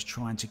when he was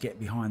trying to get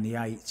behind the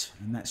 8,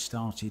 and that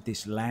started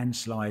this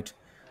landslide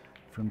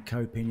from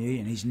Kopin,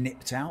 and he's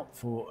nipped out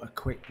for a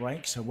quick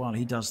break. So while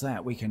he does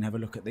that, we can have a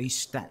look at these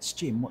stats.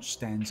 Jim, what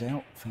stands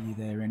out for you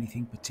there?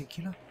 Anything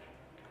particular?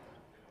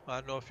 I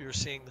don't know if you're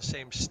seeing the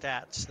same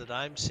stats that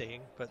I'm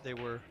seeing, but they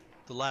were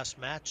the last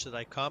match that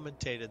I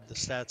commentated, the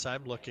stats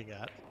I'm looking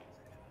at.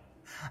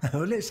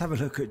 Well, let's have a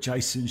look at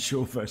Jason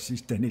Shaw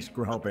versus Dennis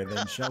Grabe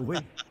then, shall we?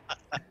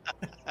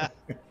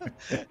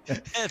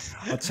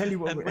 I'll tell you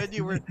what. When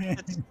you were,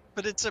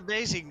 but it's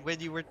amazing when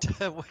you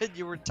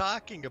were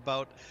talking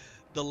about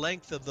the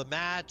length of the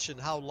match and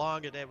how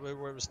long it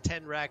was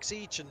 10 racks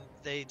each, and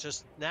they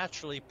just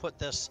naturally put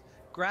this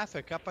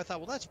graphic up. I thought,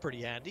 well, that's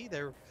pretty handy.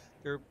 They're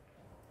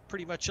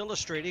pretty much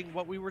illustrating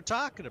what we were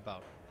talking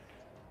about.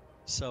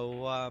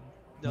 So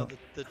no,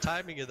 the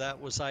timing of that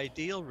was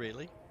ideal,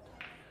 really.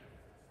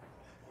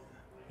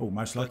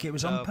 Almost like it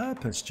was on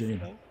purpose, Jim.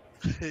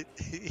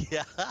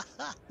 Yeah.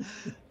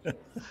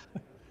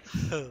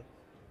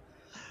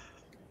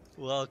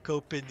 Well,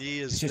 Kopin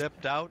is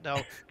dipped out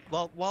now.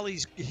 Well, while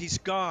he's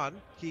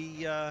gone,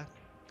 you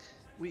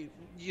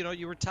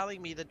were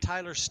telling me that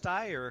Tyler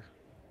Steyer,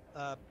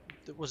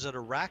 was it a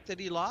rack that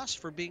he lost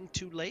for being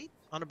too late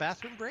on a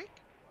bathroom break?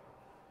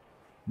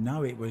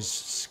 No, it was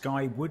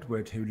Sky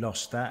Woodward who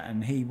lost that,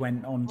 and he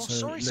went on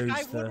to lose.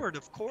 Sky Woodward,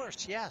 of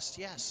course. Yes.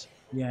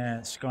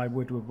 Yeah, Sky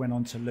Woodward went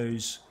on to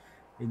lose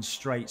in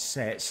straight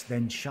sets.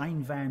 Then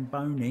Shane Van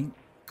Boning,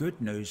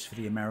 good news for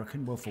the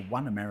American, well, for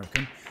one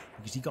American,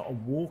 because he got a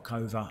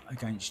walkover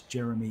against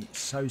Jeremy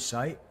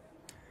Sosay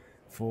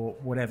for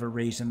whatever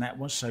reason that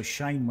was. So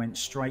Shane went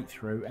straight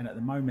through, and at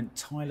the moment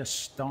Tyler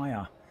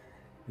Steyer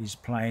is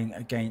playing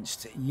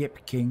against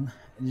Yip King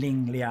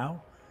Ling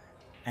Liao,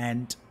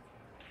 and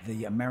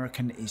the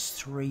American is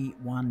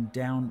 3-1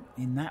 down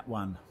in that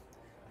one.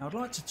 Now, I'd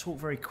like to talk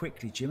very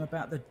quickly, Jim,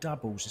 about the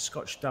doubles, the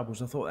Scotch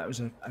doubles. I thought that was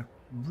a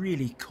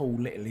really cool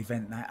little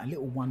event, a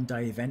little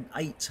one-day event,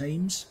 8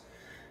 teams,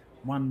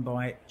 won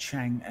by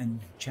Chang and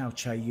Chao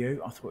Che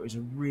Yu. I thought it was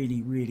a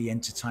really, really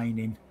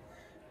entertaining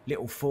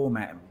little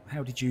format.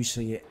 How did you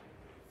see it?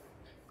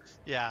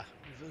 Yeah,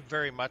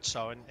 very much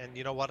so. And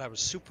you know what? I was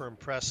super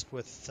impressed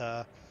with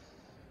how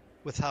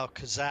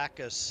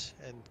Kazakis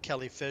and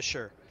Kelly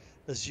Fisher,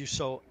 as you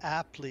so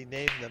aptly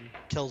named them,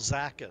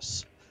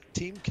 Kilzakis,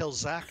 Team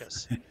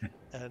Kilzakis.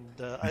 And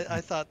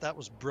I thought that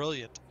was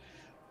brilliant.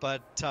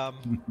 But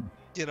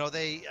you know,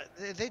 they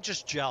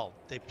just gelled.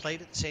 They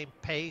played at the same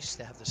pace.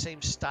 They have the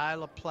same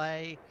style of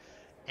play,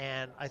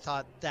 and I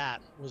thought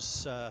that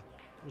was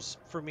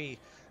for me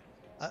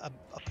a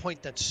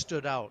point that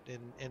stood out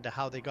into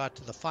how they got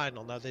to the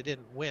final. Now they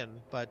didn't win,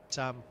 but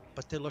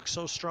they looked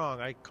so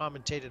strong. I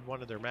commentated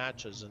one of their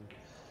matches, and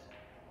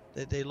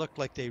they looked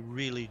like they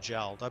really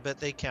gelled. I bet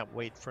they can't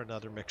wait for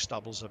another mixed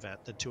doubles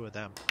event, the two of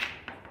them.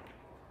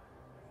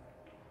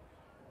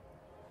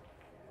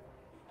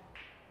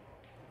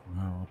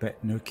 Well, I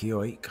bet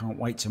Nukioi can't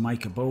wait to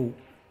make a ball.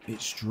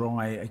 It's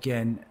dry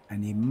again,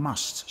 and he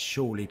must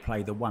surely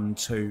play the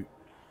 1-2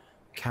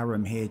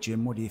 carom here,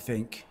 Jim. What do you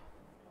think?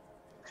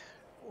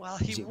 Well,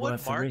 he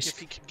would, Mark, if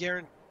he could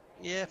guarantee.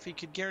 Yeah, if he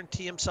could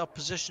guarantee himself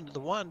position to the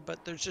 1,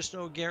 but there's just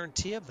no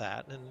guarantee of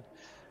that. And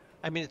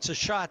I mean, it's a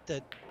shot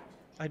that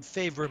I'd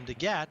favor him to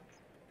get,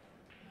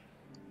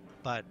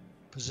 but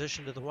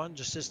position to the 1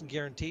 just isn't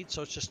guaranteed,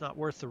 so it's just not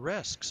worth the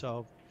risk.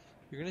 So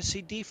you're going to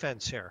see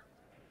defense here.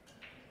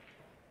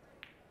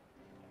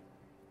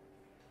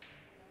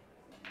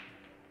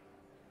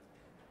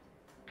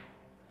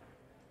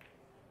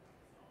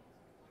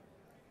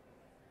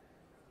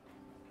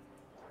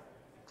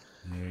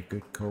 Yeah,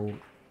 good call.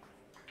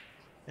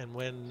 And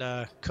when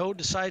Code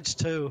decides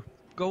to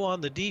go on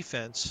the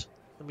defense,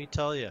 let me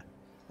tell you,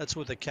 that's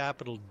with a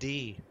capital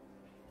D.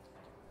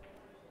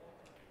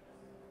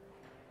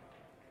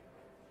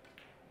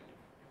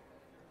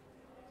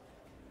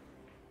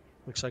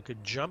 Looks like a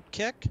jump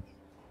kick.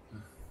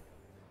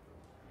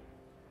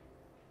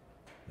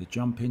 The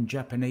jumping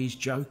Japanese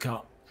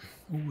joker.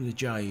 All the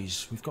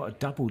J's. We've got a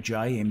double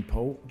J in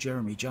Paul.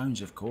 Jeremy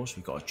Jones, of course.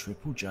 We've got a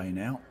triple J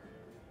now.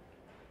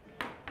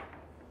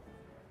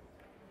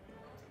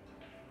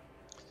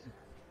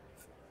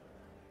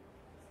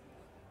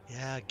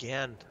 Yeah,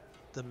 again,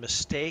 the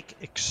mistake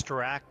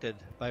extracted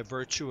by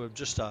virtue of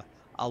just a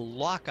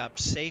lock-up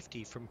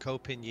safety from Ko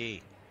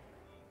Pin-Yi.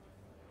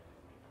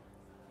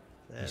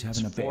 He's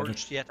having a bit of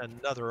a, yet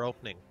another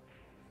opening.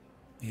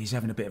 He's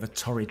having a bit of a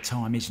torrid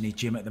time, isn't he,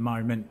 Jim, at the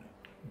moment?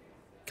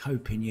 Ko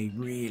Pin-Yi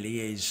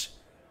really is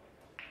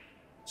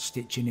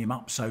stitching him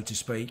up, so to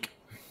speak.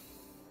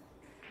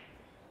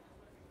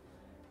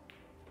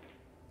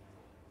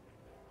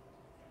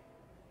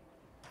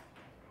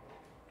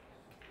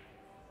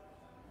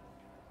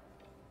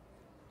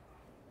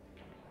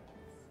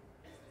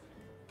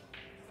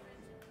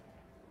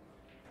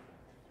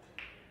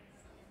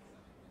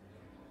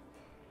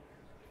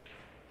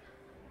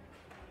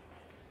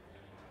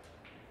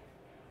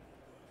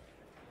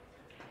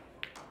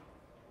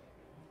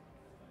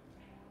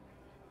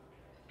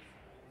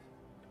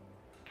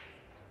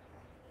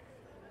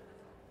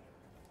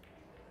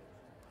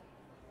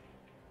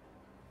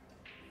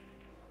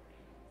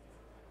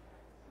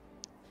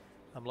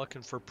 I'm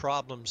looking for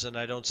problems and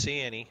I don't see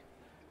any.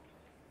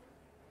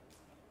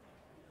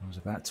 I was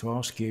about to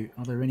ask you,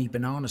 are there any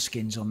banana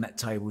skins on that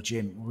table,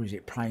 Jim, or is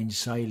it plain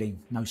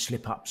sailing, no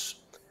slip-ups?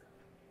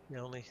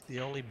 The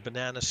only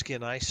banana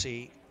skin I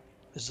see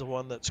is the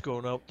one that's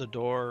going out the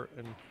door,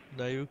 and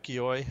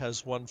Naoki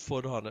has 1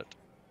 foot on it.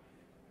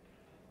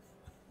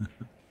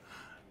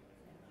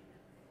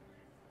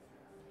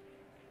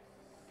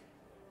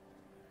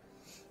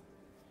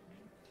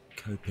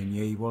 Ko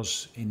Pin-Yi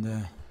was in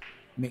the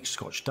mixed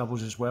Scotch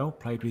doubles as well,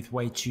 played with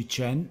Wei Chu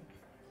Chen.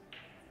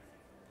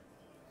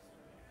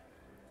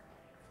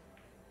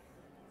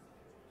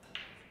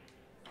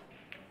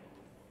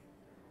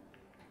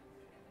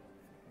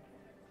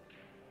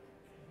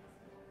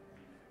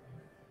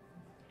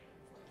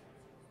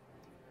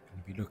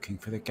 Going to be looking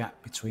for the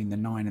gap between the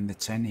 9 and the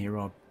 10 here,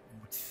 I would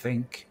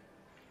think.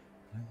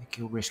 I don't think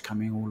he'll risk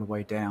coming all the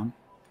way down.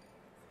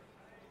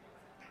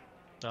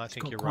 No, I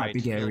think you're quite right. A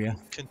big area.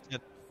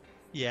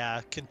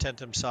 Content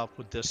himself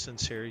with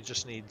distance here. He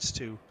just needs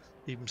to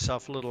leave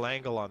himself a little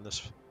angle on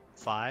this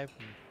 5.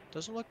 And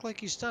doesn't look like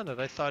he's done it.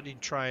 I thought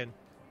he'd try and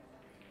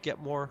get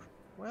more.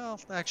 Well,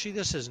 actually,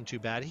 this isn't too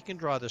bad. He can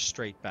draw this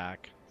straight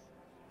back.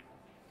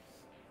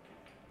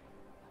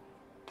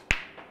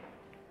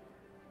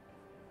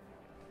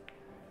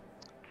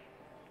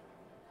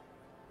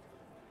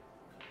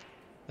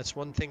 That's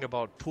one thing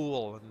about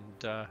pool,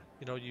 and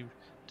you know,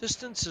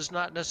 distance is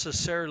not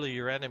necessarily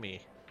your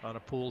enemy on a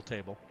pool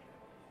table.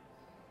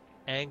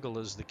 Angle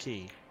is the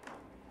key.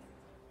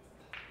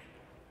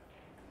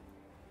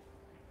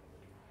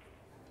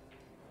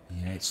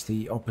 Yeah, it's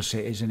the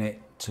opposite, isn't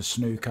it, to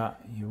snooker?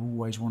 You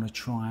always want to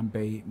try and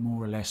be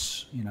more or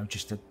less, you know,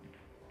 just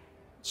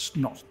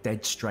not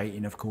dead straight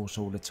in, of course,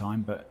 all the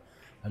time, but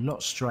a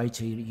lot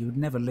straighter. You would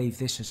never leave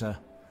this as a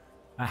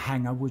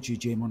hanger, would you,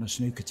 Jim, on a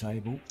snooker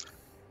table?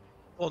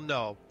 Well,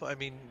 no. I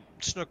mean,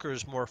 snooker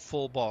is more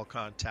full ball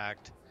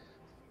contact.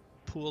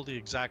 Pool, the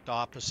exact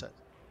opposite.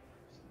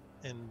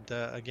 And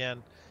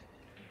again,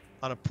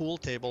 on a pool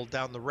table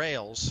down the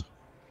rails,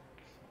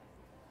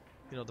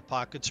 you know, the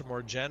pockets are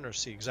more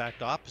generous, the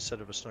exact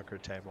opposite of a snooker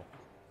table.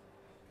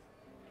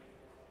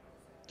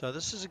 So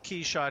this is a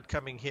key shot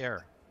coming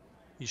here.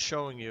 He's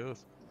showing you,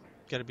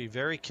 got to be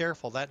very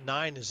careful. That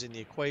 9 is in the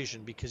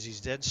equation because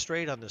he's dead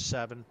straight on the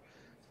 7.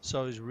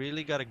 So he's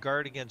really got to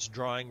guard against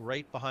drawing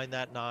right behind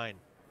that 9.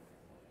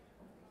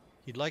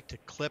 He'd like to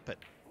clip it.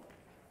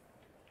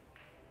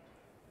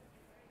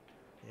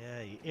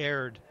 Yeah, he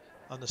erred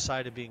on the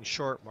side of being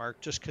short, Mark,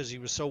 just because he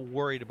was so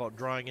worried about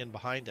drawing in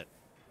behind it.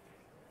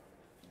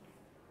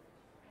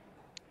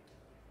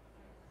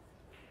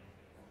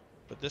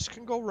 But this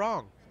can go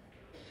wrong.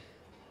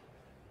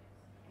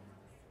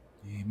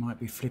 He might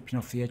be flipping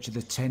off the edge of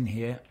the 10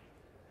 here.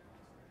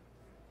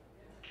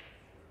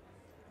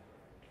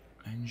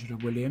 Angela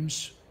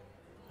Williams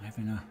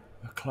having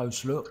a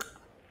close look.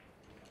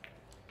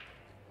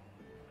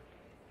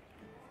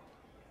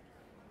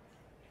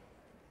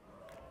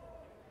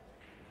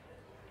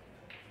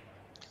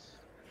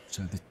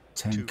 So the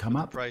 10 come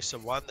up. Price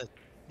of 1.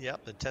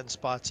 Yep, the 10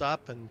 spots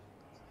up, and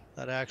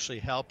that actually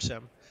helps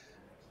him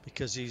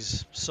because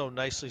he's so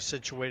nicely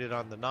situated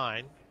on the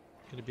 9.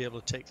 Going to be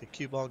able to take the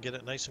cue ball and get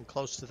it nice and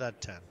close to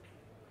that 10.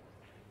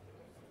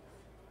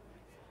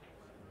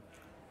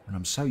 And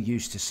I'm so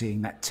used to seeing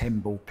that 10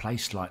 ball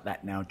placed like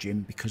that now,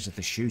 Jim, because of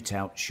the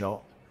shootout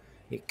shot.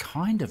 It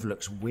kind of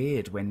looks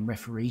weird when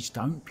referees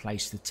don't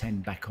place the 10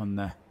 back on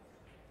the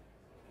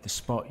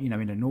spot, you know,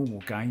 in a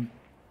normal game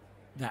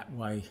that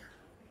way.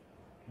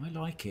 I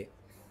like it.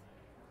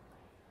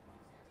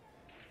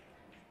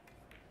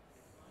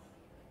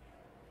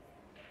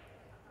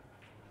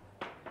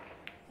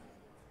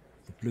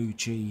 Blue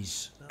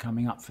Cheese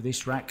coming up for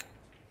this rack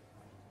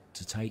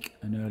to take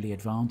an early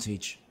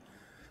advantage.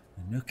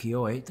 And Nuki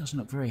Oi doesn't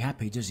look very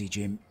happy, does he,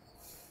 Jim?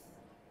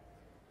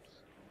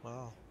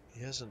 Well,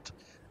 he hasn't.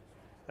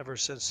 Ever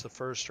since the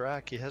first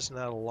rack, he hasn't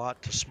had a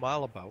lot to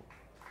smile about.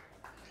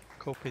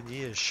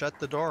 Copigny has shut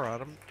the door on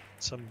him.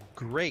 Some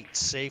great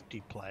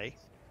safety play.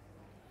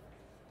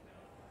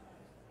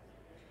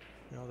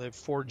 You know, they've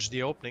forged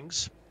the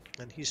openings,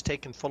 and he's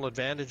taken full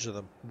advantage of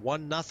them.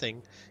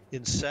 1-0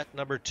 in set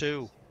number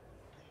 2.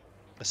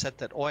 A set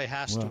that Oi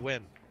has to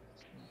win.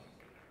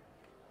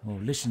 Well,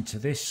 listen to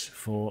this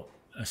for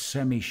a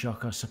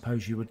semi-shock, I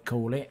suppose you would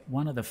call it.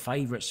 One of the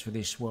favourites for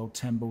this World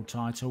 10 Ball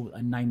title,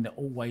 a name that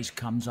always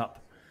comes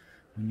up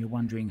when you're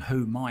wondering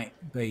who might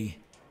be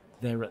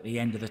there at the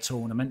end of the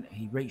tournament.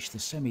 He reached the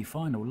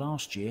semi-final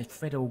last year,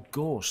 Fedor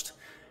Gorst.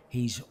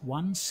 He's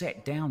 1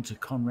 set down to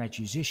Conrad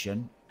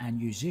Usician,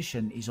 and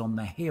Usician is on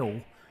the hill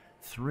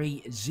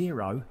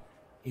 3-0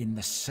 in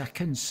the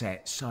second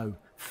set. So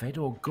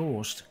Fedor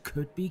Gorst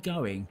could be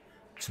going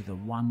to the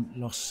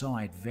 1-loss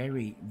side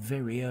very,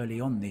 very early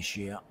on this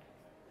year.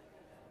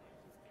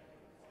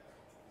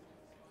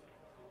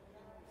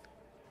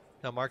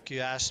 Now, Mark, you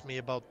asked me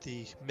about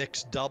the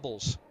mixed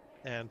doubles,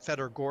 and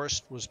Fedor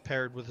Gorst was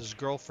paired with his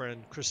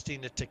girlfriend,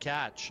 Christina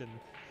Tkach, and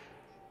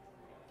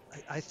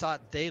I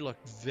thought they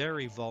looked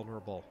very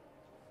vulnerable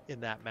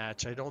in that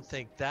match. I don't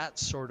think that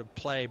sort of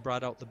play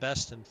brought out the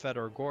best in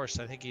Fedor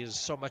Gorst. I think he is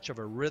so much of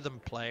a rhythm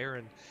player,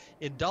 and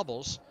in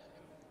doubles,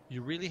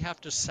 you really have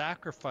to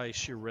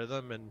sacrifice your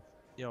rhythm, and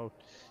you know,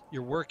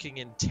 you're working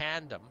in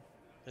tandem.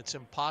 It's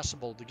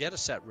impossible to get a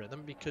set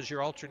rhythm because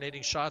you're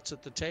alternating shots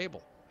at the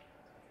table.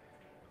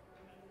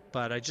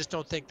 But I just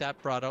don't think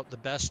that brought out the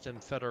best in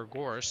Fedor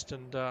Gorst,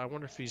 and I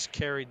wonder if he's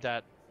carried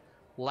that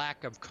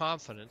lack of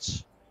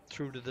confidence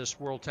through to this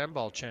World 10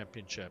 Ball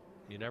Championship.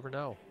 You never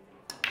know.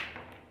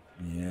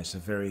 Yeah, it's a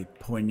very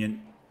poignant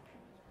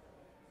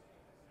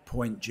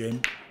point,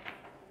 Jim.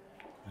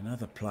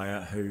 Another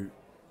player who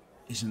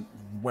isn't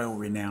well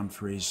renowned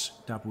for his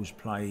doubles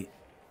play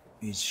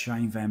is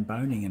Shane Van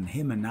Boning, and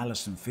him and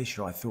Alison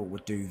Fisher I thought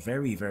would do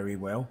very, very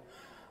well.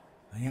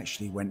 They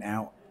actually went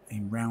out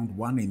in round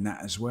 1 in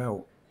that as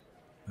well.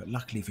 But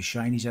luckily for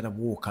Shane, he's had a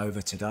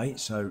walkover today,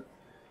 so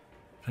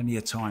plenty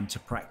of time to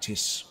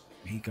practice.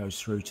 He goes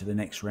through to the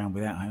next round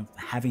without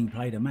having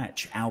played a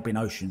match. Albin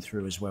Ocean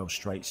through as well,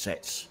 straight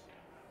sets.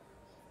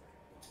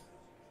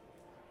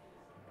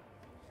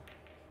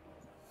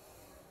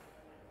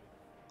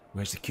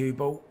 Where's the cue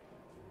ball?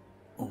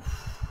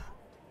 Oof.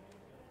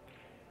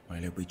 Well,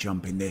 he'll be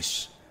jumping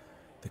this.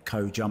 The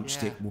co-jump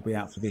stick will be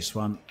out for this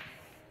one.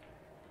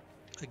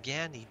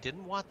 Again, he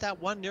didn't want that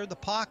one near the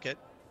pocket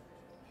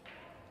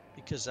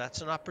because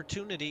that's an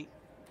opportunity.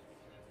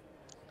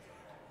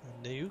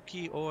 And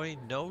Naoki Oi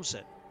knows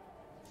it.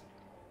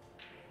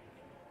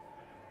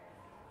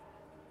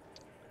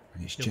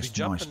 And it's He'll just be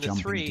jumping nice to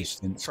jumping 3,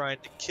 distance. trying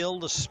to kill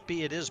the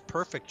speed. It is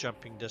perfect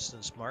jumping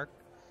distance, Mark.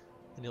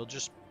 And he'll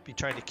just be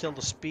trying to kill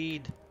the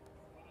speed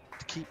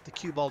to keep the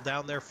cue ball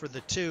down there for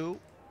the 2.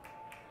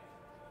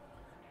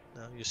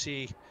 Now you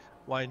see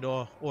why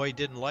Oi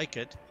didn't like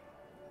it.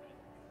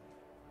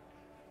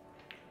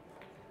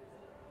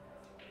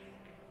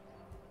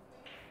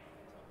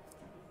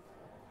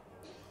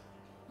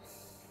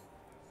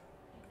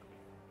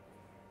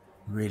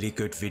 Really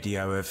good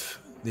video of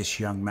this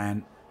young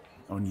man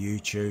on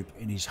YouTube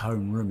in his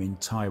home room in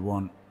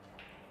Taiwan,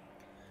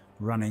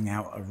 running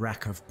out a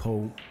rack of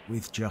pool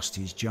with just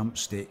his jump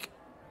stick.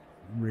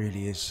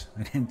 Really is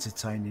an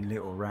entertaining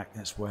little rack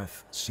that's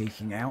worth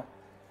seeking out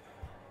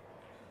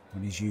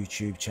on his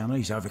YouTube channel.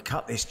 He's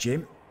overcut this,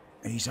 Jim.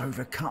 He's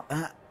overcut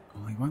that.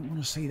 Oh, he won't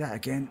want to see that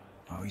again.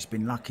 Oh, he's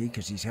been lucky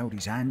because he's held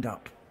his hand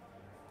up.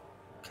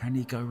 Can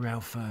he go rail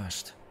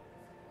first?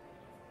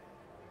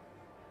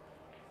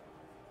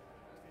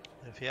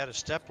 If he had a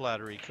step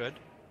ladder, he could.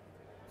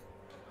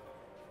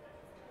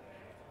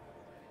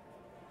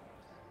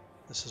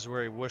 This is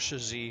where he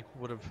wishes he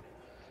would have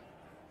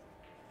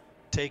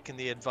taken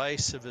the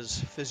advice of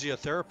his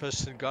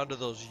physiotherapist and gone to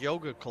those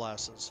yoga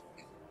classes.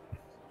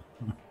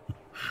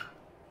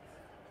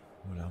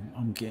 Well,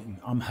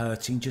 I'm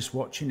hurting just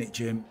watching it,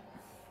 Jim.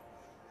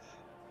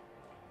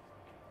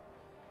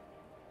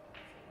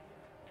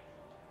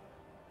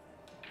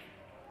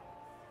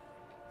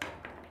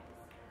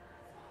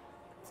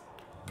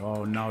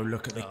 Oh no,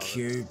 look at the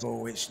cue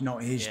ball. It's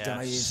not his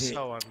day, is it?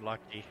 So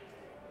unlucky.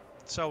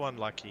 So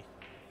unlucky.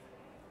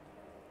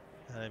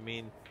 I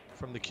mean,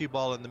 from the cue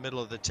ball in the middle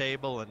of the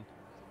table and,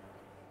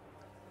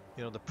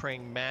 you know, the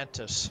praying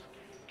mantis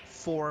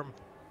form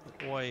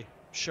that Oy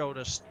showed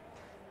us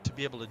to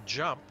be able to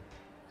jump,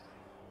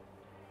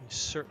 he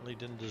certainly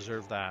didn't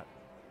deserve that.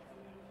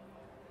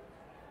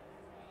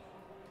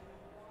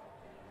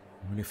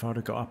 Well, if I'd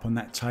have got up on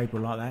that table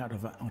like that,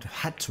 I'd have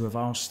had to have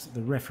asked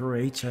the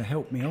referee to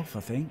help me off, I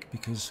think,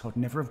 because I'd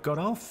never have got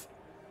off,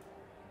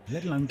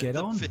 let alone get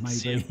on,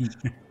 maybe.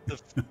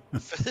 The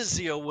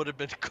physio would have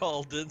been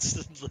called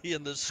instantly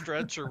in the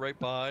stretcher right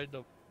behind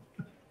him.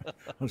 I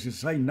was going to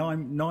say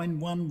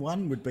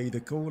 911 would be the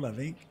call, I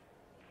think.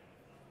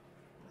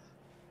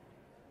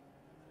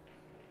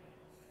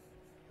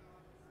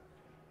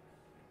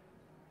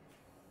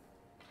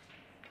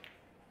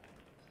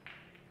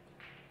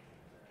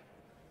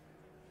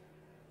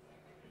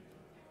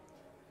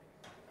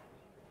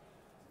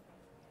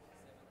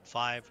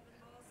 Five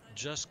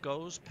just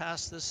goes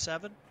past this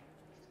 7.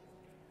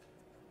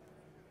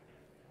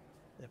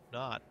 If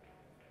not,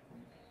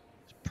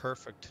 it's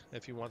perfect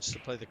if he wants to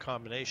play the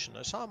combination.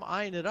 I saw him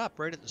eyeing it up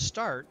right at the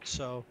start,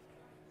 so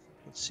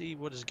let's see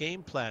what his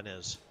game plan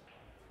is.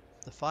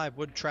 The 5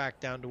 would track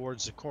down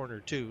towards the corner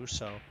too,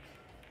 so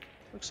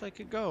looks like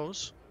it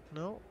goes.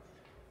 No,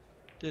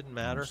 didn't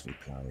matter.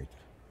 It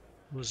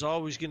was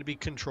always going to be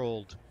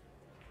controlled.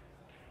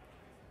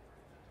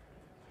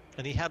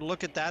 And he had a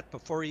look at that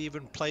before he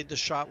even played the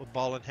shot with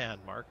ball in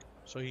hand, Mark.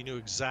 So he knew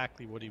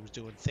exactly what he was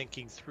doing,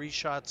 thinking 3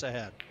 shots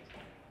ahead.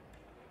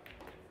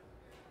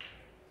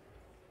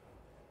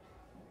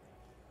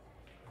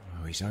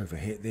 Oh, he's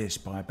overhit this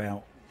by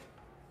about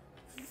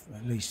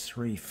at least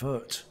 3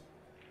 foot.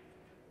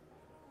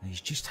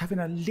 He's just having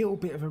a little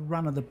bit of a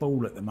run of the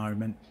ball at the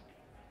moment.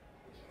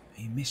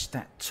 He missed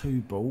that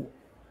 2 ball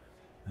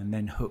and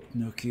then hooked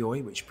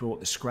Nukioi, which brought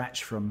the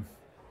scratch from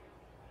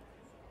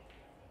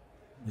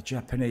the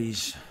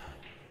Japanese.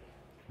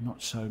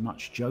 Not so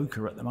much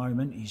joker at the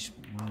moment. He's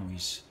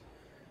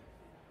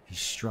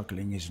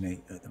struggling, isn't he,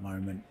 at the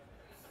moment?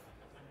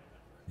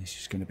 This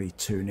is going to be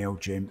 2-0,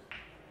 Jim.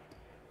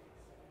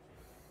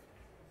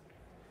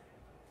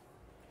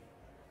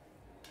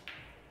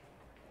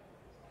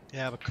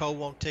 Yeah, but Ko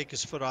won't take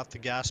his foot off the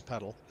gas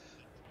pedal.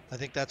 I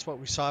think that's what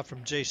we saw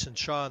from Jason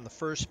Shaw in the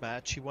first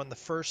match. He won the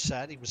first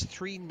set. He was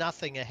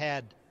 3-0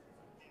 ahead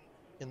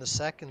in the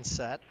second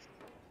set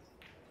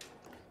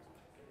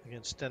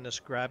against Dennis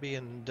Grabby,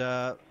 and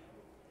I'll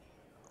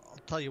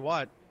tell you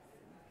what,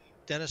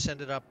 Dennis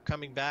ended up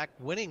coming back,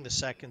 winning the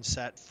second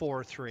set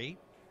 4-3, and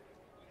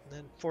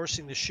then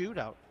forcing the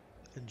shootout.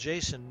 And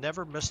Jason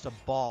never missed a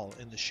ball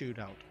in the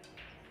shootout.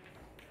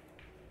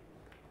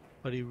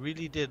 But he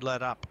really did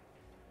let up.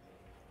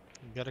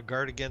 You got to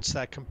guard against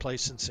that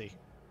complacency.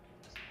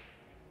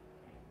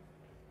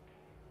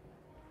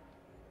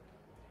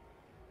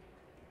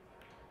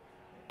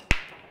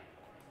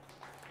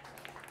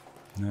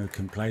 No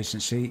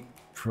complacency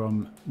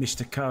from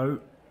Mr. Ko.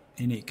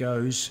 In it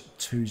goes.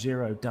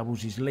 2-0,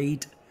 doubles his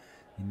lead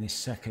in this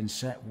second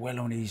set. Well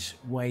on his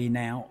way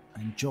now.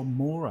 And John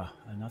Mora,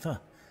 another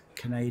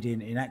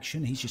Canadian in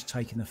action. He's just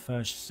taken the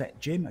first set,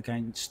 Jim,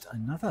 against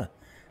another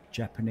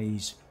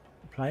Japanese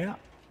player,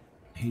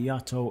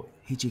 Hayato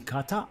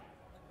Hijikata.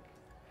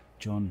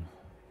 John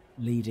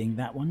leading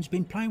that one. He's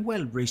been playing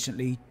well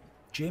recently,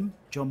 Jim.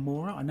 John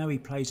Mora. I know he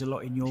plays a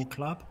lot in your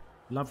club.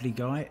 Lovely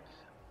guy.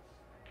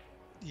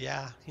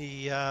 Yeah,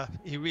 he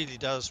really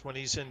does. When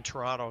he's in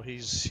Toronto,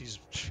 he's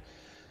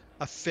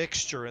a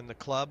fixture in the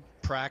club,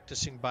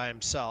 practicing by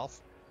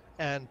himself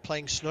and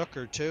playing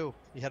snooker too.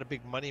 He had a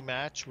big money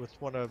match with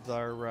one of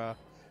our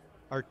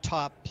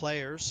top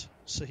players,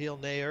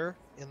 Sahil Nair,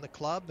 in the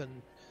club,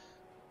 and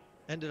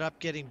ended up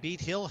getting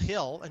beat.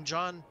 Hill and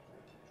John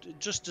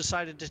just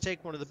decided to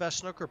take one of the best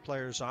snooker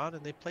players on,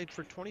 and they played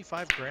for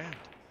 25 grand.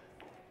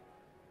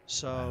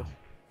 So. Wow.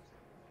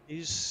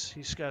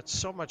 He's got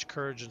so much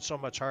courage and so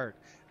much heart.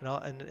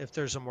 And if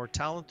there's a more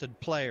talented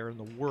player in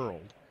the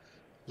world,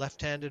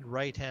 left-handed,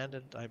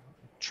 right-handed,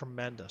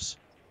 tremendous.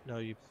 You know,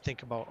 you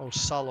think about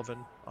O'Sullivan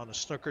on a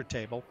snooker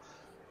table,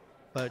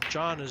 but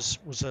John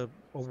was a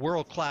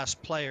world-class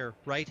player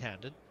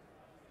right-handed,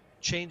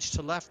 changed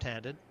to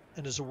left-handed,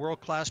 and is a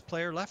world-class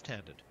player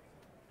left-handed.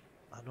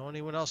 I don't know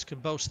anyone else can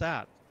boast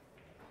that.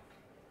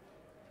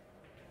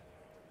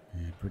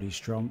 Yeah, pretty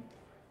strong.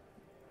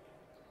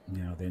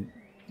 Now then,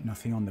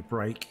 nothing on the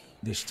break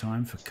this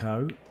time for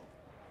Ko.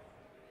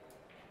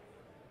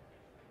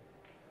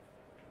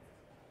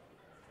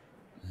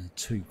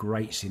 Two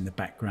greats in the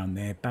background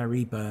there,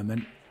 Barry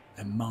Berman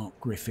and Mark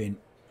Griffin,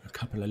 a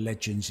couple of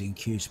legends in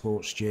Q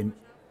Sports Gym.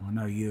 I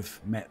know you've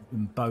met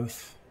them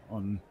both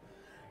on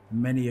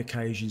many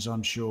occasions,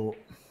 I'm sure.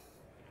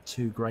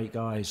 Two great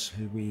guys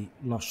who we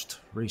lost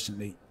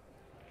recently.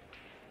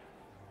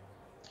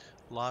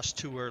 Lost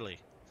too early.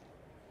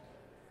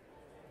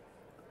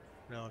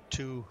 You know,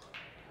 two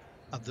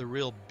of the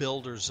real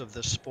builders of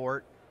the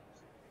sport.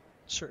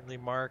 Certainly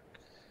Mark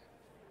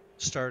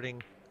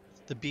starting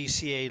the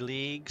BCA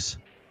leagues.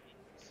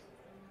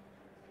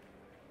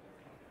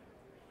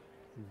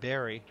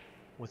 Barry,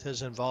 with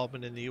his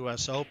involvement in the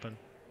US Open,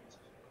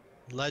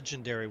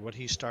 legendary what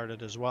he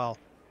started as well.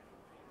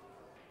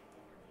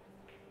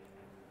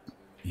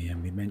 Yeah,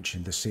 and we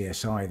mentioned the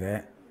CSI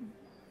there.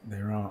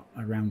 There are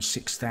around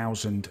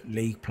 6,000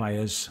 league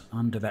players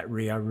under that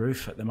Rio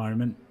roof at the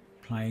moment,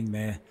 playing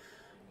their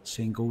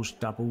singles,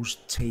 doubles,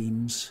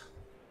 teams,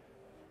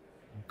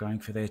 going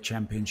for their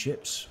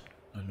championships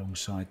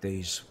alongside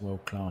these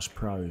world-class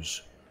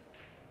pros.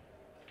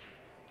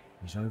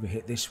 He's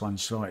overhit this one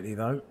slightly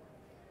though.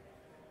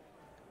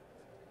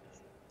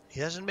 He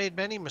hasn't made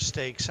many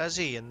mistakes, has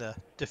he, in the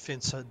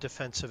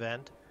defensive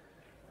end?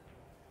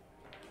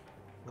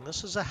 And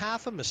this is a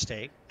half a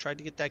mistake. Tried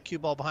to get that cue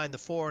ball behind the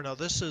four. Now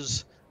this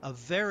is a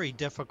very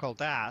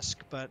difficult ask,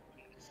 but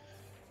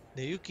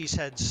Naoki's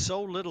had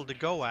so little to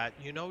go at.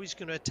 You know he's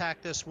going to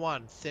attack this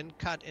one. Thin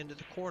cut into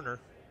the corner.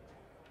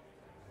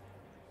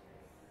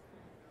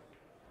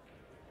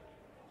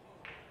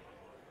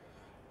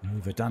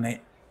 Overdone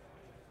it.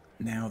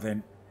 Now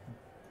then,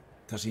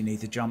 does he need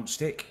the jump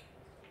stick?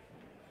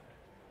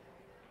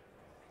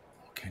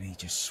 Or can he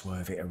just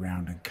swerve it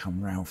around and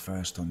come rail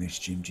first on this,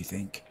 Jim, do you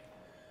think?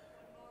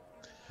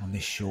 On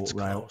this short It's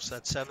rail. close.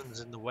 That seven's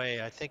in the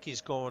way. I think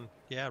he's going,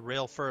 yeah,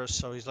 rail first.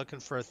 So he's looking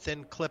for a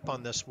thin clip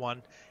on this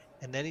one.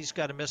 And then he's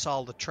got to miss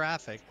all the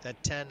traffic,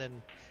 that 10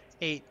 and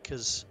 8,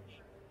 because,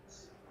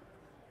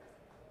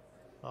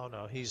 oh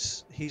no,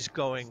 he's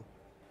going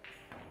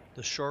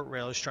the short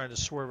rail. He's trying to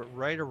swerve it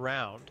right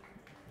around.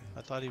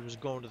 I thought he was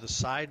going to the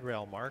side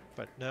rail, Mark,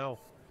 but no.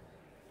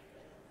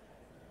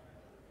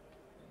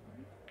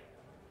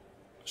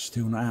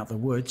 Still not out the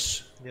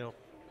woods. You know,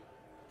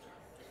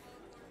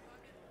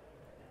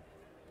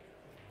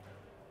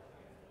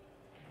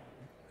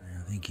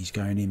 I think he's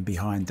going in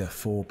behind the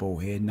four ball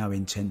here. No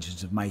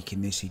intentions of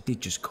making this. He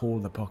did just call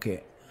the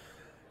pocket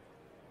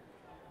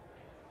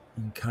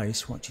in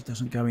case. Watch, he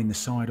doesn't go in the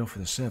side off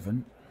of the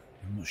seven.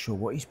 I'm not sure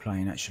what he's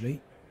playing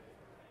actually.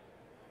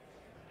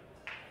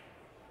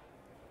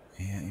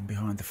 Yeah, in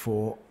behind the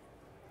four.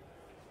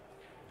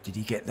 Did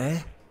he get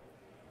there?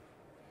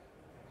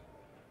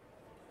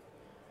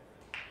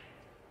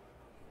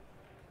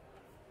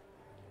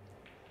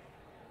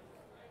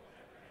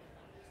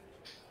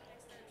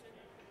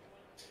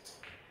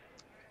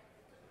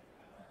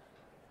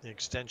 the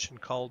extension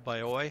called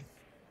by Oy.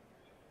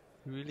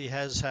 He really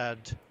has had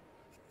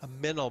a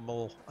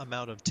minimal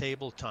amount of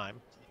table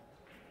time.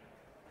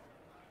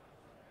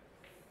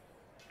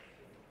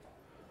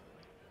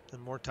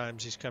 And more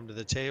times he's come to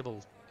the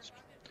table,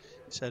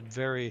 he's had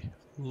very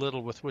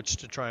little with which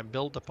to try and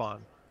build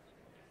upon.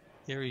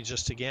 Here he's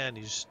just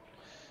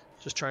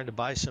trying to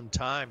buy some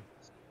time.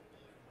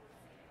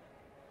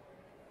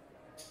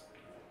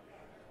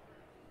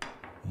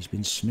 He's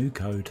been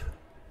snookered.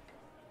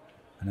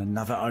 And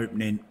another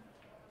opening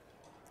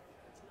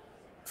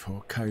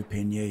for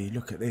Copigny.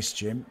 Look at this,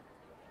 Jim.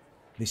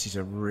 This is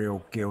a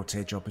real gilt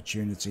edge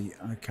opportunity.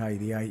 Okay,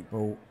 the 8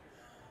 ball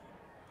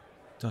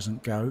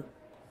doesn't go.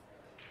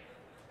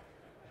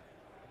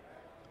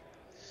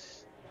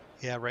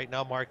 Yeah, right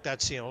now, Mark,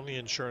 that's the only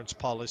insurance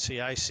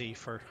policy I see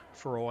for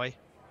Oy.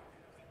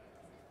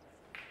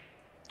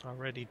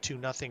 Already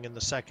 2-0 in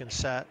the second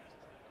set.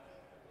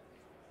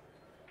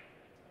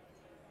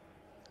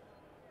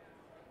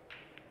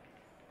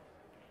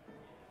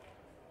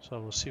 So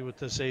we'll see what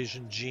this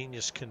Asian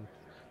genius can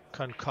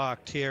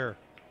concoct here.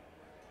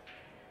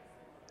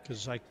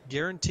 Because I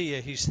guarantee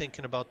you he's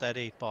thinking about that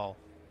 8 ball.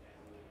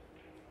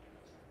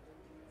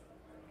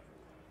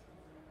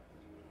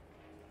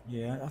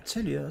 Yeah, I'll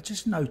tell you, I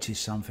just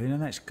noticed something,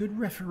 and that's good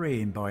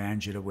refereeing by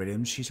Angela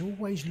Williams. She's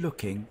always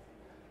looking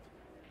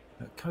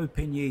at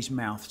Copigny's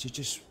mouth to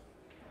just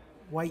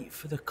wait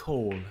for the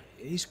call.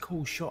 It is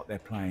cool shot they're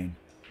playing.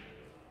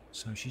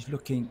 So she's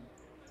looking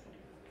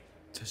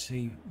to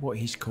see what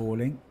he's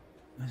calling.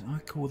 I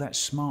call that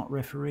smart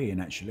refereeing,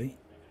 actually.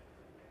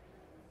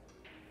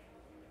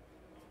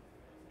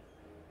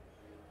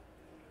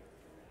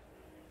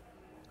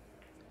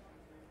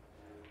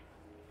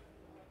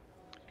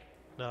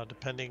 Now,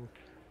 depending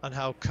on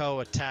how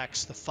Ko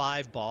attacks the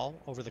 5 ball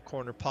over the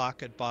corner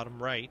pocket,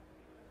 bottom right.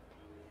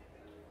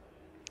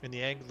 And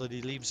the angle that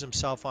he leaves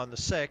himself on the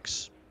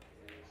 6,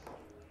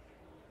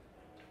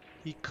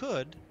 he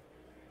could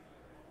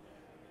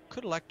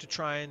elect to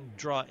try and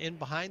draw in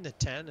behind the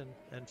 10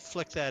 and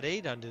flick that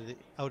 8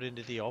 out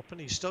into the open.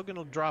 He's still going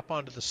to drop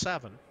onto the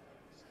 7.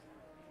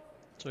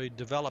 So he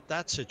developed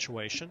that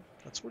situation.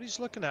 That's what he's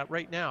looking at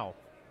right now,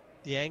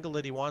 the angle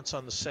that he wants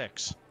on the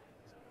 6.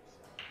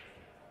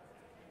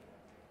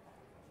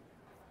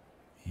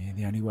 Yeah,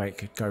 the only way it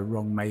could go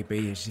wrong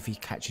maybe is if he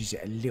catches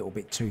it a little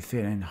bit too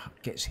thin and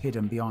gets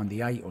hidden behind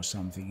the 8 or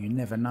something. You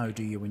never know,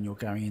 do you, when you're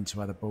going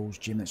into other balls,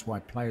 Jim? That's why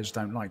players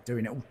don't like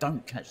doing it. Oh,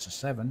 don't catch the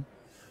 7.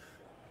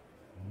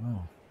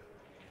 Well.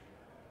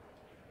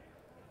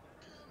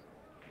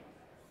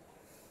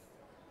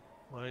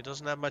 Well, he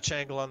doesn't have much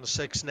angle on the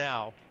 6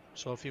 now.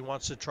 So if he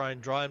wants to try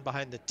and draw in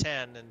behind the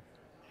 10 and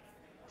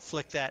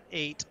flick that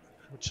 8,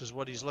 which is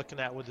what he's looking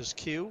at with his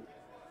cue,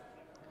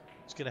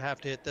 he's going to have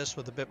to hit this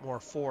with a bit more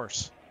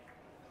force.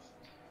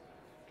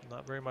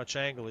 Not very much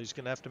angle. He's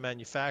going to have to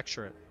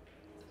manufacture it.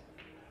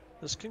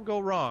 This can go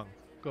wrong,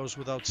 goes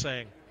without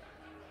saying.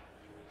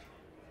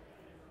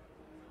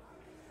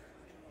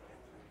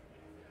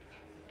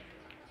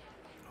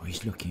 Oh,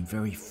 he's looking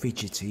very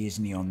fidgety,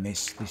 isn't he, on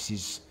this? This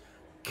is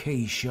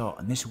key shot,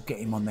 and this will get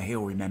him on the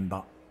hill,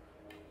 remember.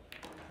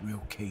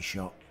 Real key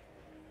shot.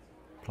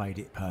 Played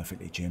it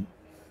perfectly, Jim.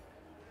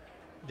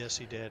 Yes,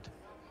 he did.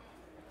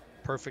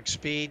 Perfect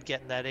speed,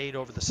 getting that 8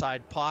 over the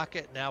side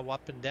pocket, now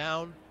up and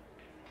down.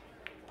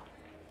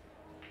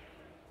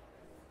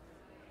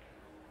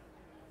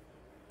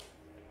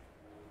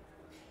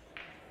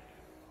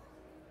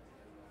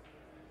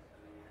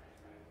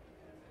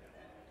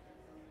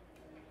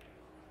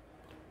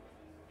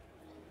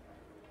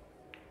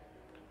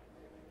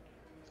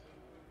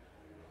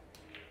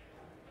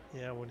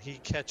 Yeah, when he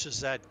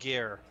catches that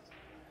gear,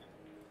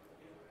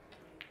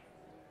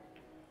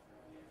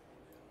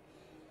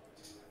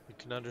 you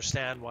can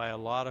understand why a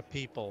lot of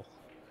people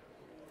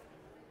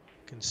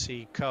can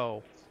see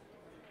Ko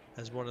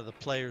as one of the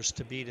players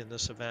to beat in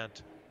this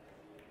event,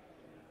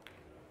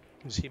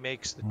 because he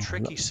makes the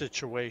tricky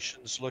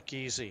situations look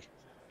easy.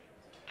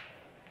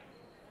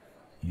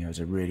 Yeah, it was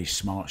a really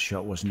smart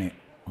shot, wasn't it?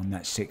 On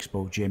that 6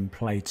 ball, Jim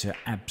played to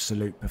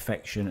absolute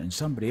perfection. And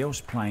somebody else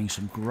playing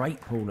some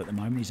great pool at the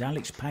moment is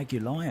Alex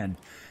Pagulayan.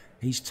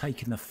 He's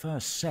taken the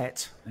first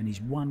set and he's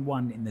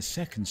 1-1 in the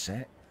second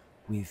set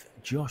with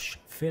Josh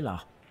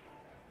Filler.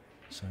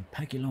 So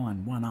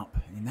Pagulayan 1 up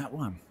in that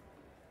one.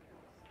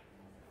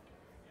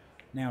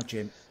 Now,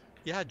 Jim.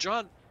 Yeah,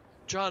 John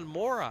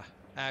Mora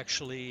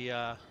actually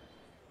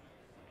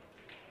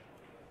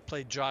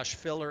played Josh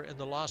Filler in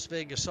the Las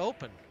Vegas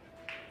Open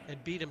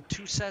and beat him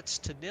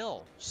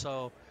 2-0.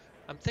 So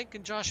I'm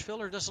thinking Josh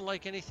Filler doesn't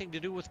like anything to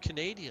do with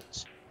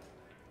Canadians.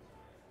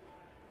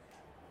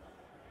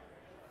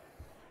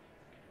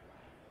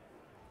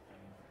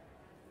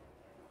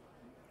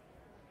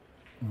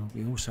 Well,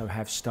 we also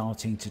have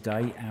starting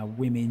today our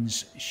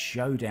women's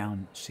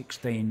showdown.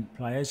 16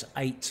 players,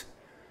 8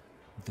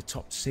 of the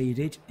top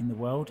seeded in the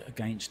world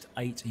against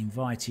 8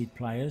 invited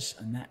players,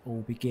 and that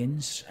all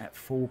begins at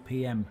 4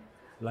 p.m.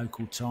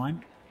 local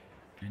time.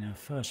 And our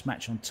first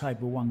match on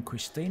table 1,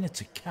 Christina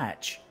to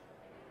catch,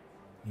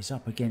 is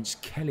up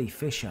against Kelly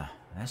Fisher.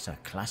 That's a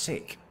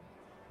classic.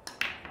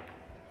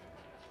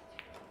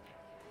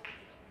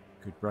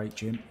 Good break,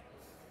 Jim.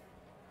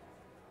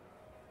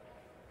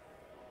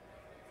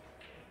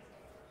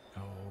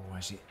 Oh,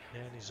 has it?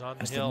 And he's on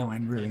the Has hill. the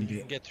 9 ruined he it?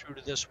 can get through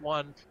to this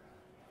one.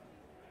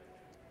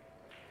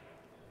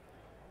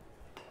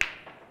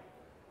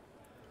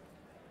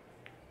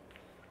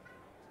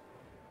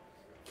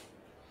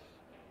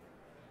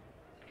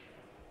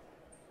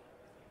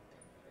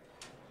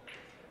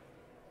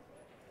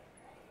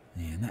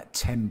 Yeah, and that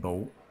 10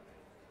 ball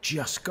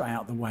just got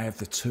out the way of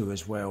the 2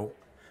 as well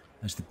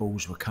as the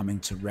balls were coming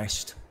to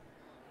rest.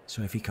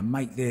 So if he can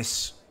make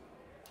this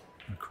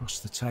across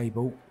the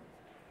table,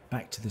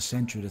 back to the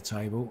centre of the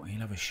table, he'll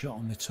have a shot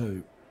on the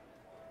 2.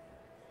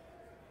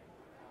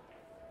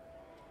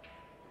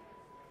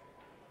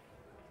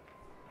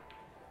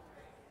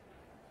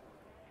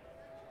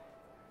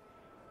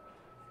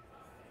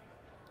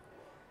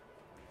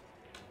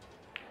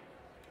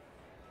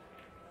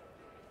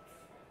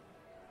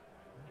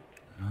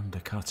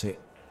 Undercut it,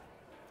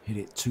 hit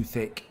it too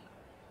thick,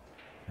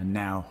 and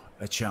now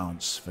a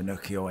chance for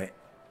Nukioi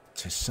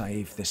to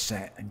save the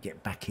set and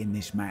get back in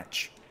this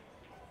match.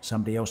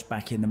 Somebody else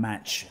back in the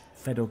match.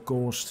 Fedor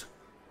Gorst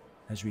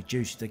has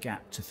reduced the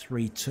gap to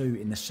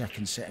 3-2 in the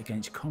second set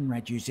against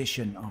Conrad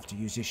Uzishin after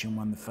Uzishin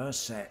won the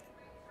first set.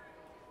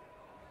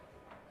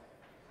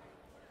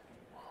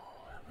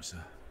 Oh, that was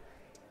a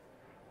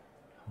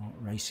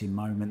heart-racing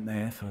moment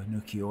there for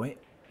Nukioi.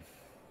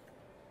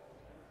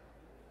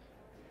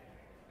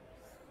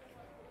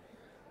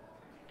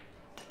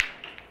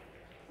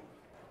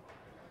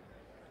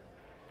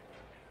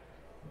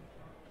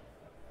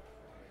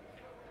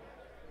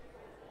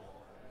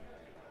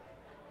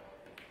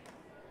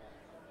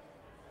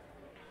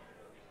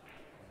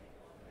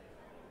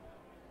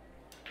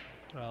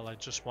 Well, I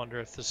just wonder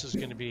if this is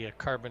going to be a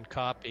carbon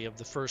copy of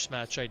the first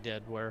match I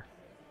did, where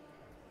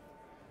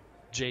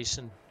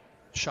Jason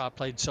shot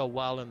played so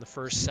well in the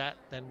first set,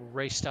 then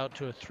raced out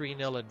to a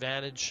 3-0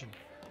 advantage and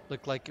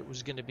looked like it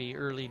was going to be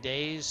early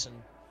days, and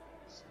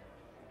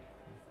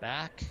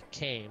back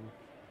came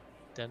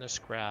Dennis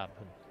Grab.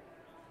 And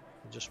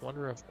I just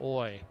wonder if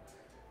Oy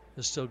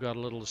has still got a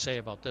little to say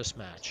about this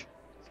match.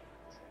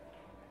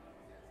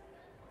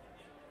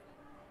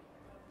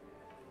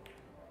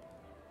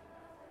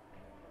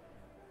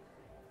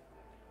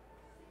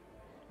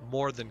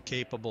 More than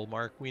capable,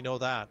 Mark. We know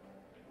that.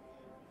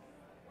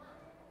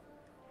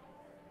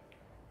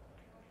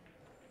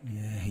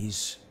 Yeah,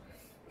 he's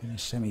been a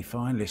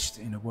semi-finalist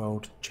in a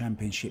world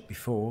championship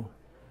before.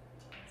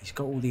 He's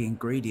got all the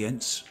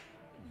ingredients.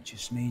 He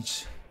just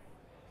needs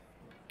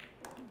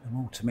them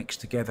all to mix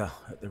together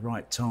at the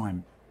right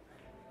time.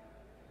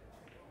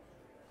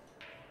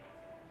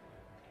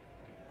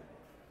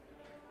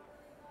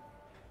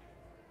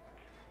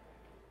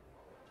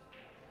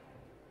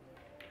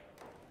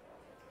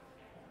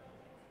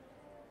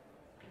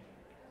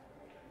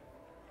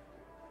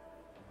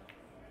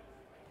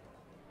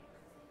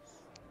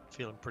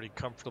 Feeling pretty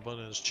comfortable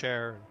in his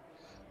chair.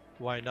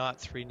 Why not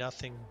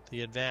 3-0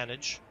 the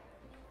advantage?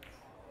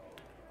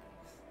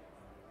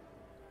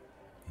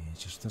 He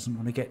just doesn't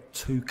want to get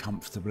too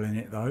comfortable in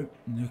it though.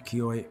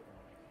 Nukioi,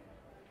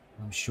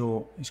 I'm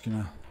sure he's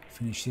going to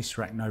finish this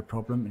rack no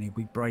problem, and he'll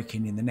be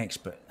breaking in the next,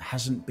 but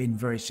hasn't been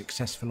very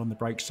successful on the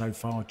break so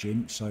far,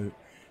 Jim, so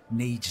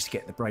needs to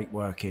get the break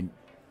working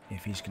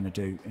if he's going to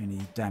do any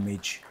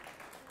damage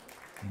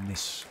in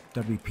this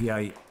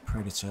WPA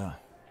Predator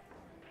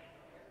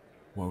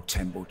World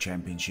 10 Ball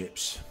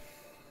Championships.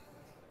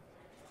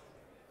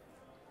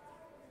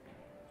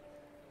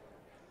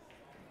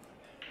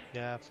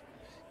 Yeah,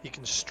 he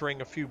can string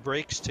a few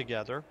breaks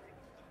together.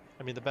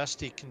 I mean, the best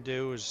he can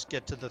do is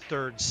get to the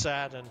third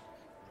set and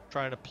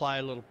try and apply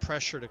a little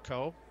pressure to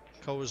Ko.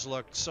 Ko has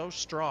looked so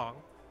strong.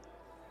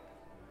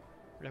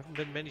 There haven't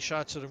been many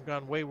shots that have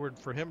gone wayward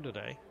for him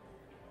today.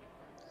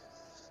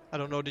 I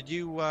don't know, did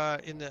you,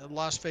 in the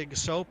Las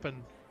Vegas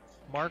Open,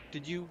 Mark,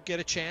 did you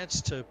get a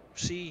chance to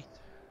see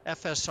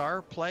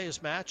FSR play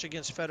his match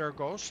against Federer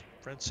Ghost,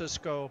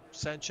 Francisco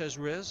Sanchez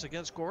Ruiz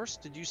against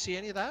Gorst? Did you see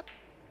any of that?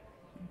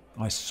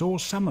 I saw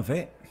some of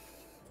it.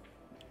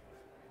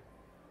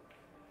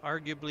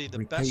 Arguably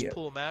the best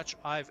pool match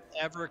I've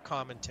ever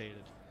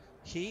commentated.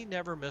 He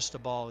never missed a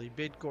ball. He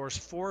beat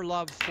Gorst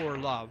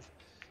 4-love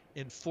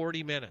in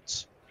 40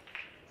 minutes.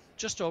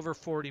 Just over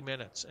 40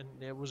 minutes. And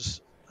it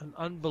was an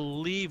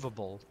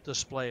unbelievable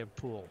display of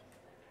pool.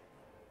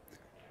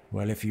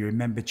 Well, if you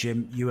remember,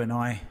 Jim, you and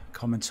I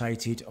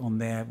commentated on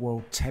their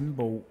World 10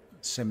 Ball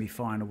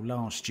semi-final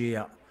last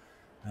year,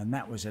 and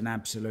that was an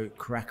absolute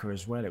cracker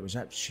as well. It was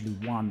actually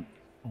 1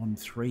 on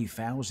 3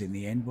 fouls in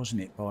the end,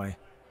 wasn't it, by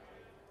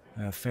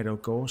Fedor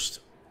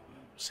Gorst.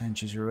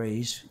 Sanchez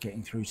Ruiz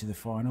getting through to the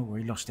final, where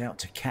he lost out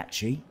to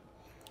Kachi.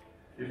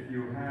 If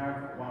you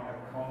have one of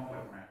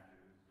conflict matches,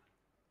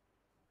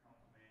 come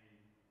to me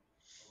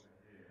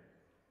over here.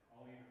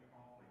 I'll leave a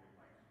conflict. You're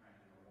playing 2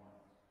 matches at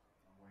once.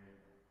 I'm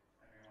waiting.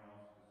 Anyone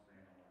else just stay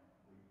in the lane,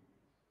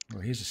 please.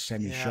 Well, here's a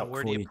semi-shot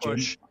where for do you,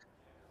 push? Jim.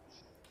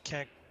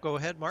 Can't go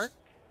ahead, Mark.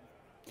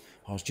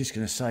 I was just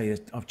going to say,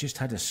 I've just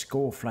had a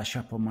score flash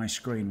up on my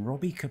screen.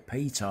 Robbie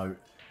Capito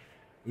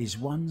is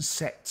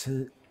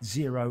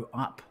 1-0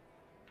 up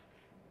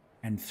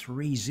and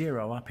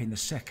 3-0 up in the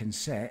second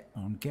set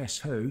on guess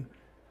who?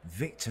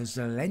 Victor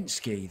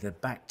Zelensky, the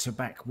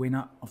back-to-back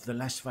winner of the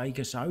Las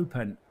Vegas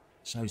Open.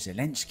 So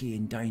Zelensky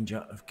in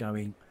danger of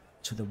going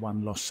to the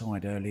one-loss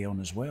side early on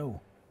as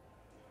well.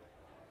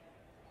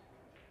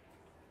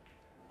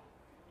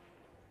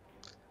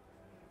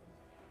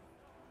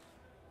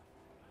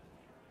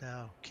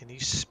 Now, can he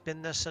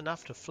spin this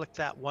enough to flick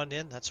that one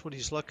in? That's what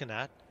he's looking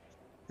at.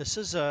 This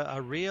is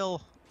a real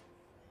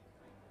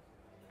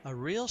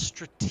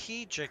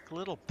strategic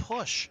little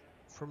push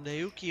from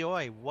Naoki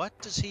Oi. What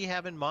does he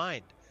have in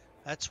mind?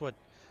 That's what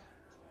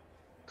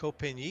Ko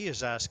Pin-Yi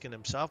is asking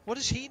himself. What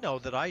does he know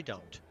that I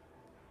don't?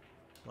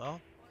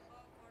 Well,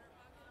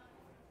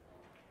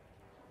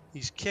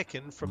 he's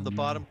kicking from the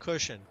bottom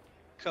cushion.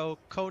 Ko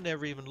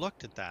never even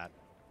looked at that.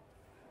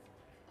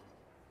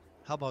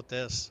 How about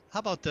this? How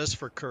about this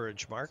for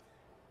courage, Mark?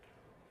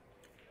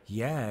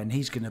 Yeah, and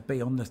he's going to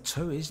be on the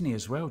 2, isn't he,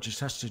 as well? Just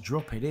has to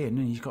drop it in,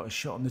 and he's got a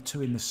shot on the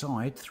 2 in the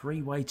side.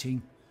 3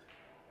 waiting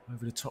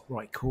over the top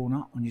right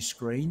corner on your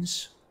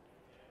screens.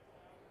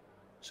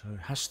 So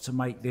has to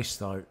make this,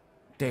 though.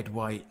 Dead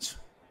weight.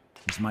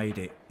 He's made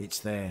it. It's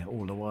there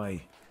all the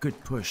way.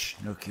 Good push,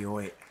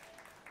 Nukioi.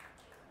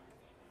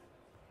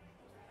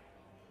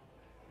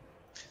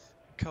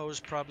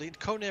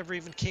 Ko never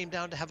even came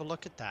down to have a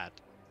look at that.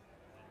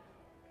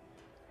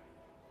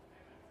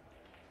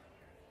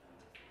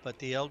 But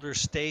the elder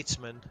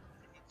statesman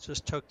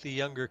just took the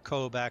younger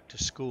Ko back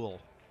to school.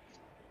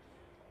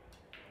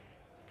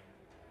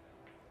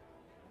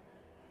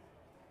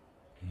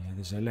 Yeah,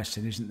 there's a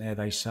lesson, isn't there,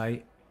 they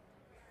say,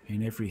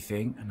 in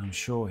everything. And I'm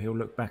sure he'll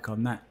look back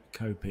on that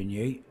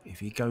Copigny, if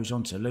he goes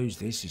on to lose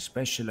this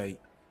especially,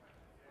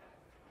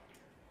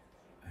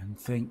 and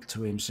think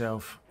to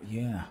himself,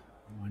 yeah,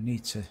 I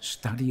need to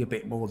study a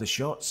bit more the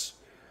shots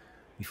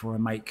before I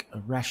make a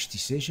rash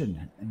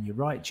decision. And you're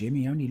right, Jim,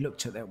 he only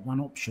looked at that one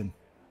option.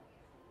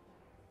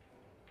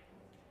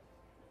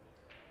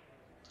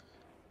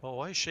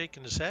 Oh, he's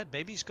shaking his head.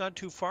 Maybe he's gone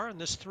too far in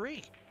this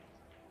 3.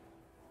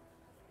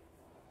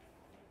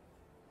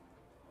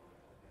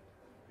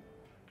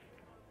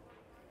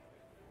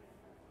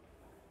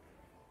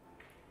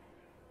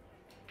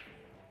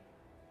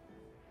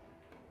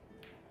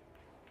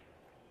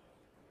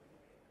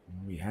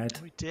 We had.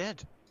 We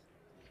did.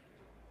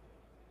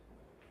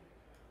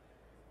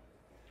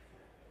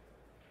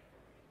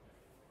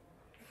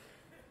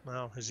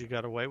 Well, has he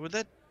got away with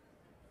it?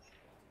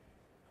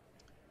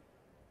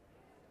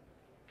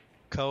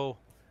 Ko,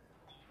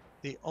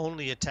 the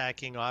only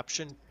attacking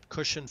option,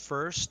 cushion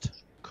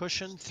first,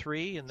 cushion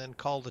 3, and then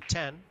call the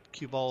 10.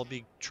 Cue ball will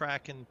be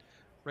tracking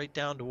right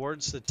down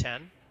towards the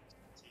 10.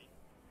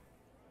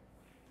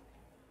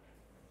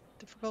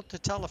 Difficult to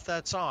tell if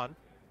that's on.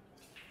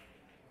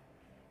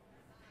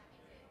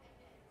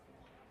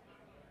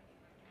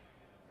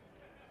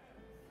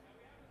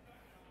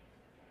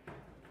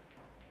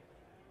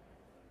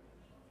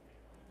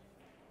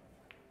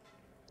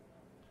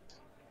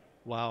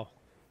 Wow.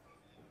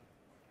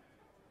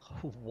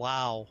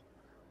 Wow.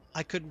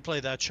 I couldn't play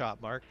that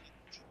shot, Mark.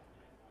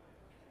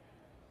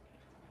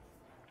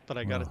 But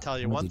I got to tell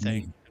you one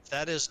thing. If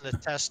that isn't a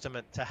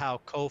testament to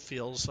how Ko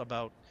feels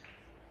about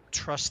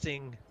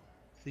trusting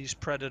these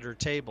Predator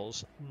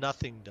tables,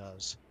 nothing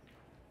does.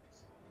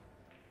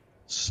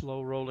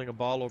 Slow rolling a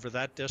ball over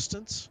that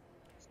distance.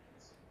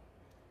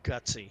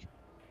 Gutsy.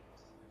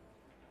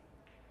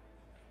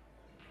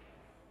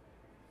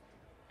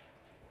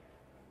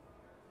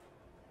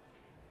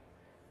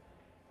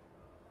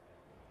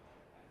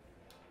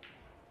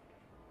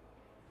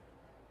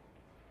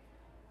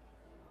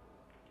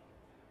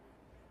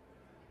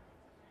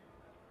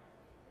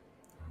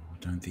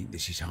 I don't think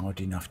this is hard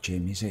enough,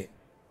 Jim, is it?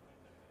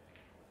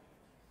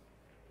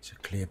 It's a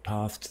clear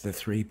path to the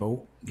 3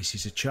 ball. This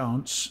is a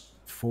chance.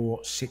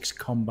 4-6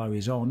 combo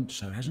is on,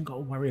 so hasn't got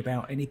to worry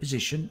about any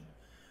position.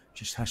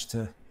 Just has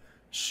to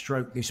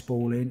stroke this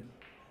ball in.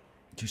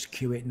 Just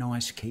cue it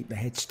nice, keep the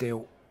head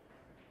still.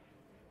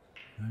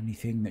 The only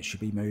thing that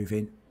should be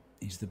moving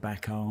is the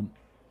back arm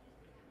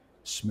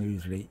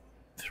smoothly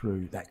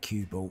through that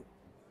cue ball.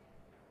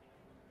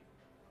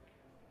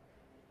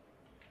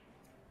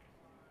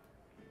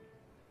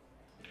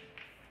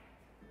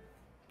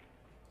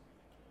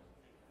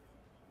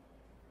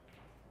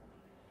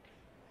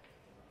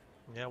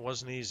 Yeah, it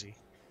wasn't easy.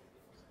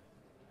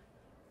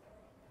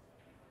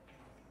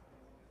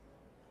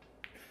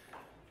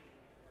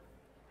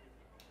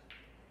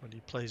 But he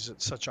plays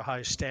at such a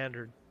high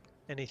standard.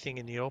 Anything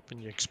in the open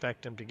you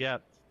expect him to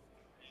get.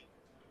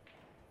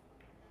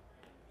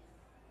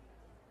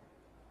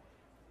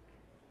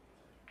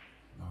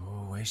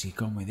 Oh, where's he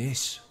gone with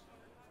this?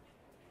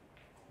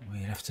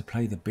 We'll have to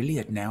play the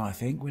billiard now, I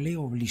think, will he?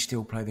 Or will he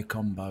still play the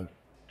combo?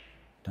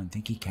 Don't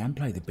think he can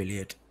play the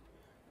billiard.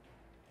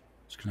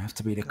 It's going to have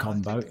to be the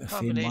combo, I think the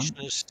combination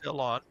is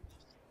still on.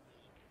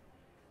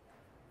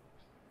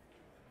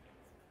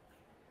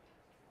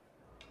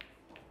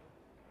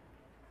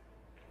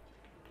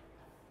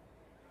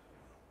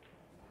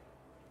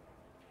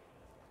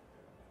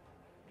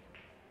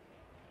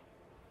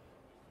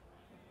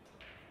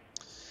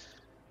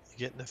 You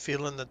getting the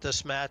feeling that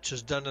this match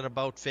is done in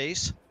about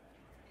face?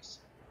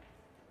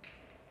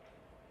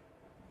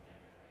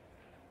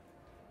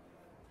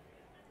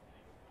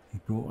 He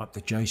brought up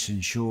the Jason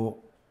Shaw,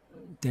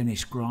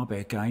 Dennis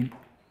Graber game,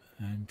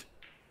 and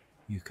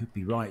you could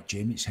be right,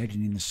 Jim. It's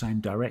heading in the same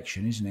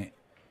direction, isn't it?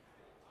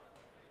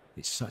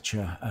 It's such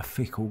a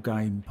fickle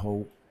game,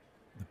 Paul.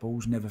 The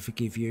balls never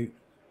forgive you.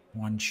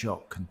 One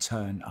shot can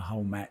turn a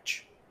whole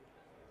match.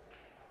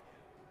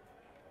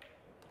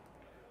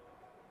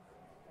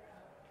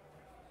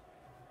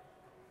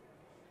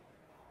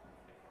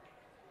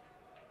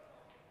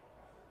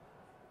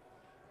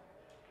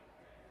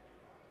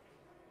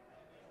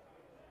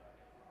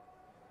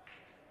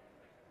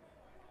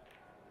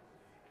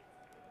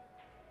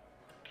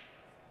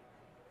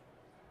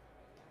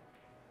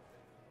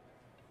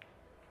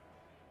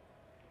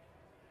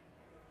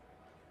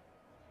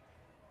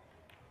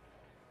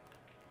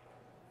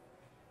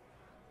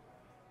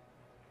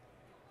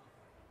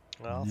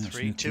 Well,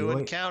 3-2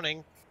 and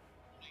counting.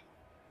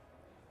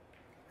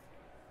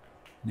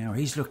 Now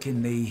he's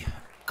looking the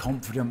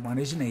confident one,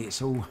 isn't he?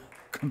 It's all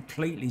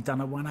completely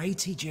done a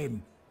 180,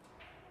 Jim.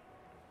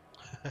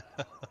 Well,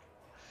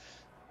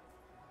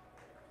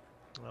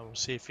 we'll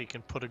see if he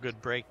can put a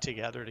good break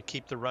together to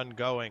keep the run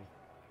going.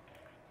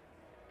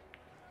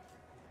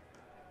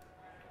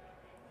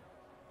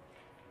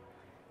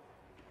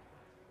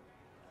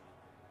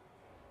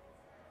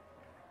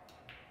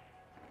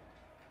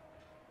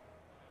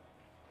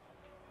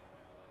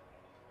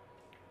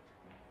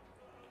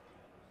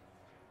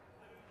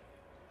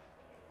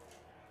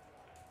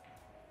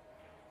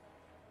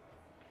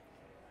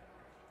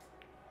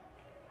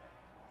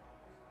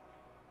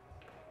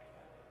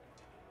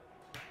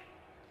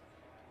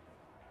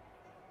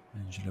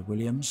 Angela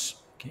Williams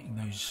getting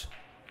those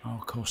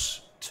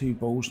Arcos 2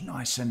 balls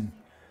nice and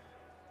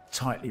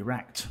tightly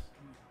racked.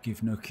 Give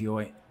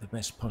Nukioi the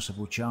best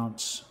possible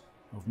chance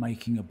of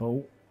making a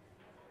ball.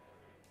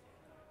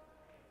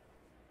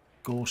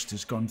 Gorst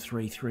has gone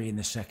 3-3 in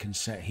the second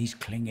set. He's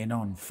clinging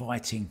on,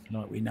 fighting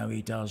like we know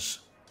he does.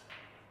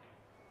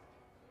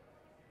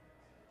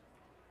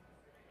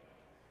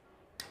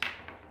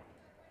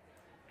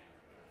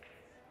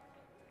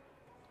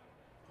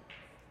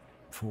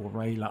 For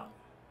Rayla,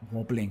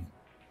 wobbling.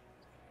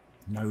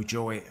 No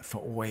joy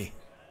for Oi.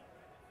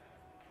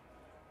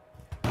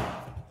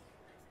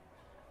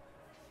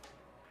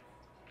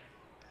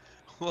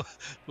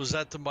 Was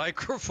that the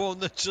microphone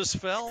that just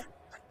fell?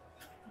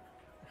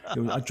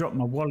 I dropped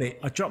my wallet.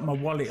 I dropped my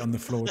wallet on the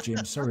floor,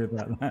 Jim. Sorry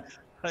about that.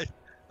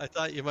 I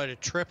thought you might have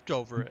tripped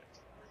over it.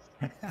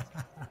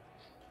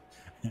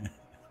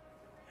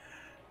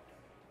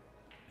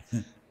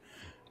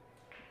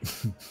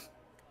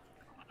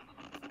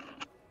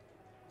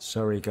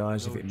 Sorry,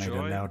 guys, No if it made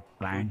joy, a loud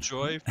bang. No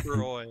joy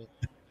for Oi.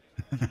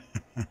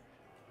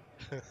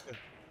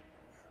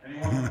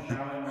 Anyone from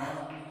Charlotte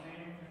Marston's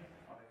team?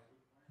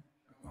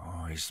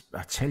 Oh,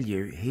 I tell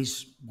you,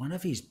 one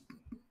of his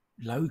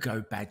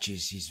logo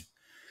badges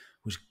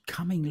was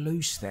coming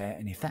loose there,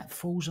 and if that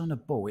falls on a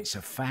ball, it's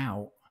a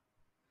foul.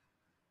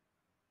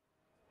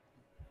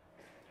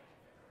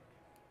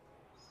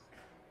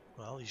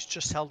 Well, he's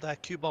just held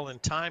that cue ball in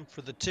time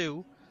for the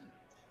 2.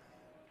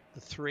 The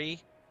 3.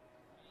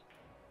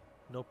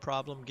 No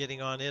problem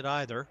getting on it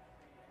either.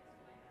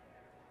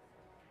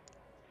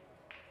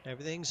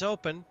 Everything's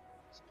open.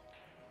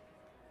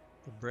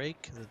 The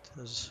break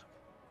that has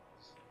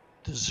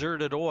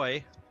deserted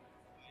Oi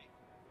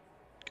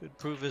could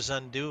prove his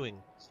undoing.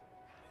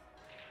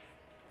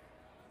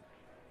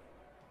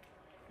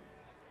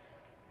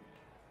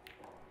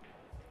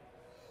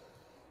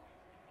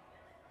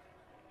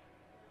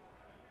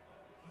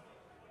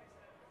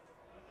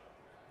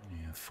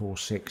 Yeah,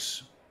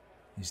 4-6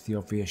 is the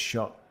obvious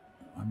shot,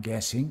 I'm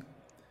guessing.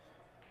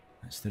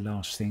 That's the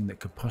last thing that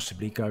could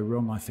possibly go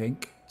wrong, I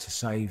think, to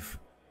save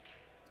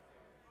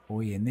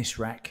Oi in this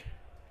rack.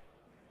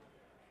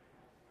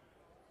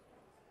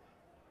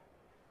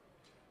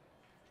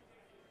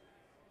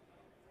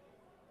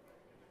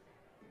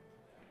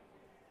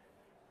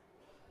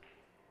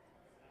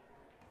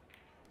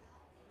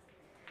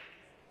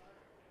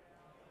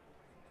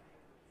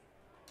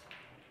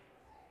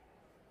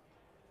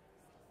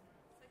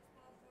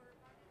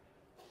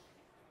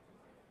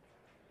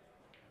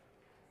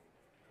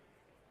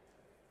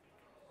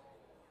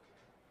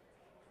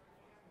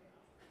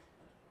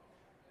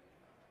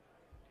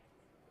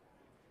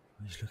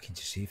 He's looking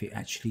to see if it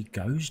actually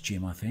goes,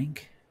 Jim, I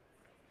think.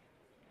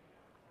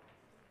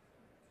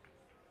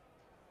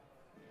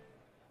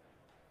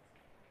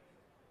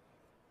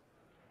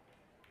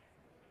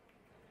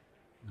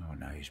 Oh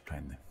no, he's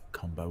playing the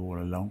combo all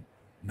along.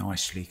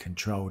 Nicely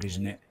controlled,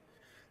 isn't it?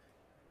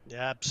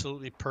 Yeah,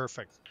 absolutely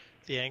perfect.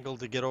 The angle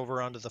to get over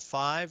onto the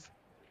 5,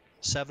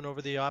 7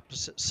 over the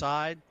opposite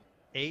side,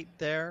 8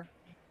 there.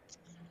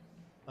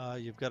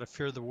 You've got to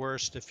fear the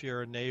worst if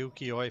you're a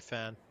Naoki Oi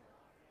fan.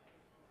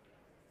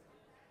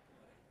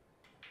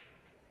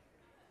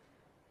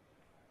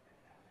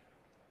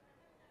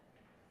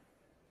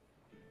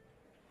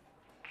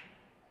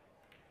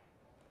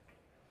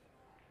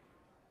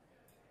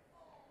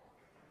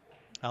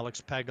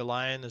 Alex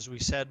Pagulayan, as we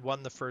said,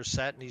 won the first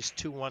set, and he's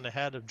 2-1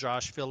 ahead of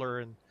Josh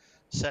Filler in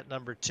set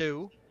number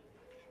 2.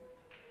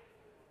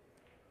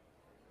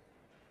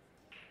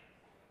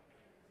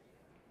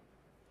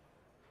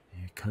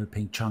 Yeah,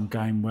 Koping Chung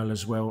going well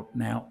as well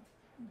now.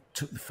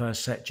 Took the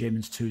first set,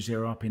 Jim's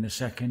 2-0 up in the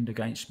second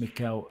against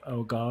Mikhail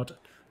Elgard.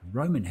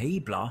 Roman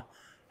Hebler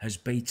has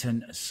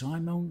beaten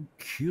Simon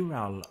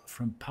Kural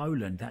from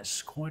Poland.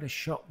 That's quite a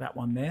shock, that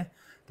one there.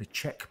 The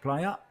Czech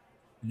player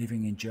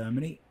living in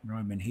Germany,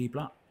 Roman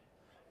Hebler,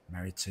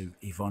 married to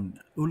Yvonne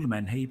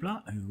Ullman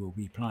Hebler, who will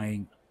be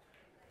playing,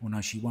 well,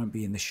 no, she won't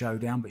be in the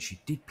showdown, but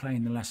she did play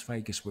in the Las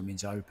Vegas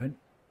Women's Open.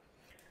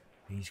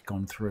 He's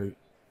gone through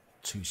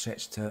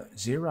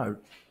 2-0.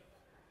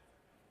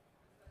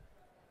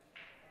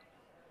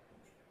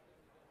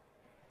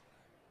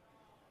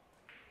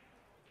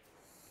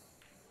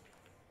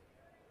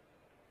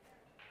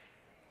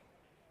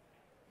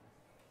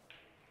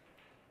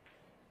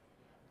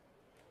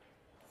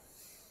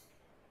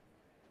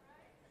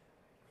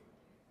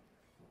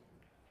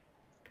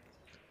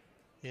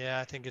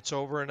 Yeah, I think it's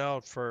over and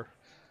out for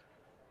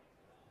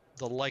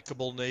the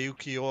likable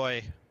Naoki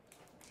Oi.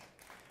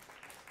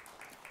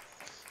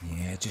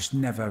 Yeah, just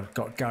never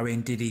got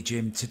going, did he,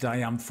 Jim?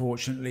 Today,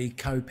 unfortunately,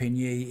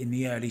 Koping in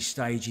the early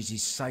stages,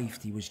 his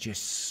safety was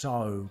just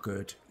so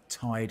good.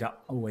 Tied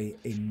up Oi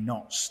in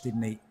knots,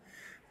 didn't he?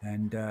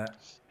 And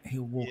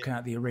he'll walk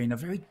out the arena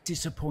very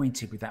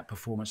disappointed with that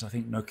performance, I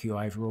think,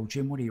 Nokia overall.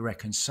 Jim, what do you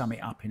reckon? Sum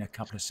it up in a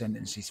couple of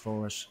sentences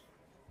for us.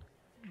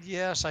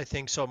 Yes, I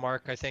think so,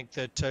 Mark. I think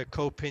that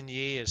Koping,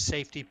 his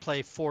safety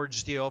play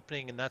forged the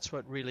opening, and that's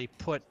what really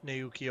put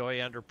Naoki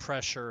Oi under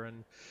pressure.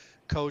 And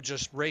Ko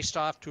just raced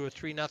off to a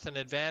 3-0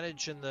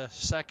 advantage in the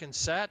second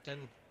set,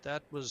 and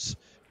that was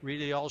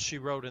really all she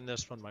wrote in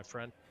this one, my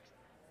friend.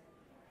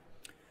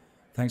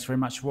 Thanks very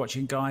much for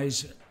watching,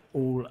 guys.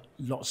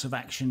 Lots of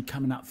action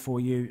coming up for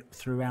you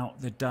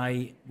throughout the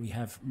day. We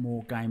have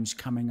more games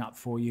coming up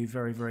for you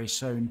very, very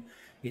soon.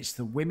 It's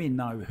the women,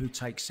 though, who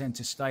take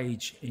centre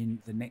stage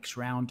in the next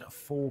round at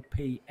 4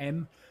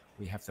 p.m.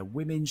 We have the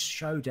women's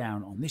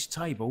showdown on this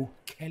table.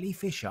 Kelly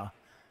Fisher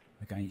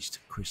against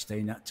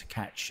Christina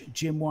Tkach.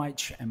 Jim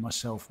White and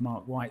myself,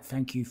 Mark White,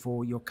 thank you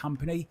for your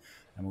company,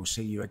 and we'll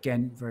see you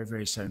again very,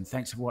 very soon.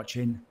 Thanks for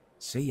watching.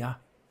 See ya.